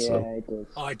taking it out. Yeah, so. it does.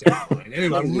 I don't mind.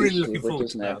 Anyway, I'm really looking forward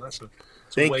to that. That's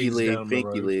Thank you, Lee.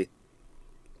 Thank you, Lee.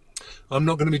 I'm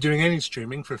not going to be doing any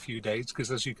streaming for a few days because,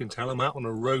 as you can tell, I'm out on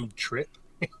a road trip.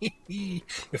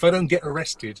 If I don't get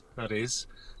arrested, that is.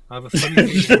 I have a funny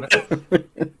feeling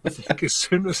that I think as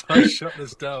soon as I shut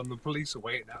this down, the police are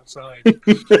waiting outside.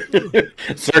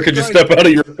 Sir, could you step out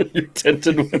of your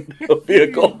tinted window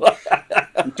vehicle?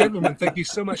 Gentlemen, thank you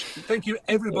so much. Thank you,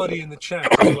 everybody in the chat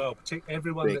as well, particularly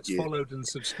everyone Thank that's you. followed and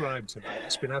subscribed tonight.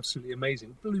 It's been absolutely amazing.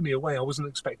 It blew me away. I wasn't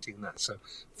expecting that. So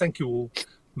thank you all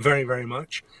very, very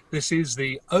much. This is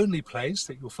the only place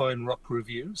that you'll find rock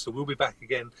reviews. So we'll be back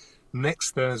again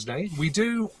next Thursday. We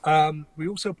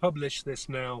also publish this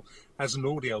now as an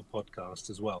audio podcast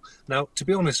as well. Now, to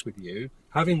be honest with you,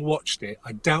 having watched it,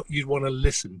 I doubt you'd want to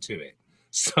listen to it.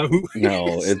 So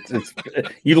No, it's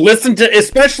you listen to,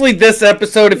 especially this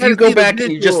episode. If you go back and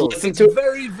you just listen to it,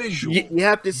 very visual. You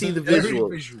have to see the visual.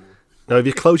 Visual. Now, if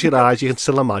you close your eyes, you can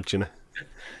still imagine it.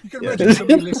 You can imagine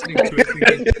somebody listening to it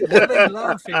thinking, what are they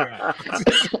laughing at?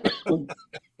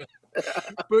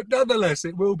 But nonetheless,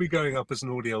 it will be going up as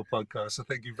an audio podcast. So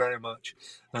thank you very much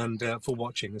and for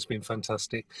watching. It's been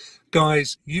fantastic.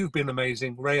 Guys, you've been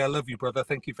amazing. Ray, I love you, brother.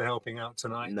 Thank you for helping out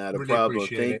tonight. Not a Really problem.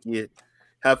 appreciate Thank you.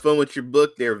 Have fun with your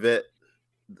book there, Vet.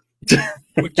 it.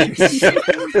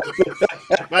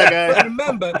 Bye, guys.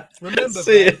 Remember,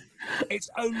 See ya. Vet, it's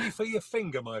only for your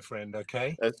finger, my friend,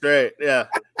 okay? That's right. Yeah.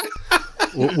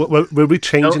 We'll be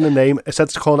changing the name. Instead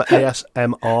of calling it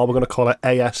ASMR, we're going to call it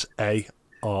ASAR.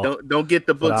 Don't get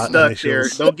the book Without stuck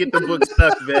initials. there. Don't get the book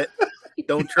stuck, Vet.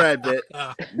 Don't try, Vet.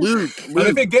 Luke. And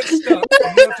if it gets stuck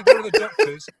and you have to go to the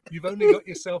doctors, you've only got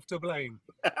yourself to blame.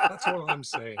 That's all I'm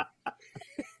saying.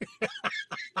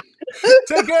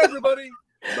 Take care, everybody.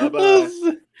 Bye-bye.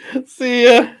 See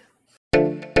ya.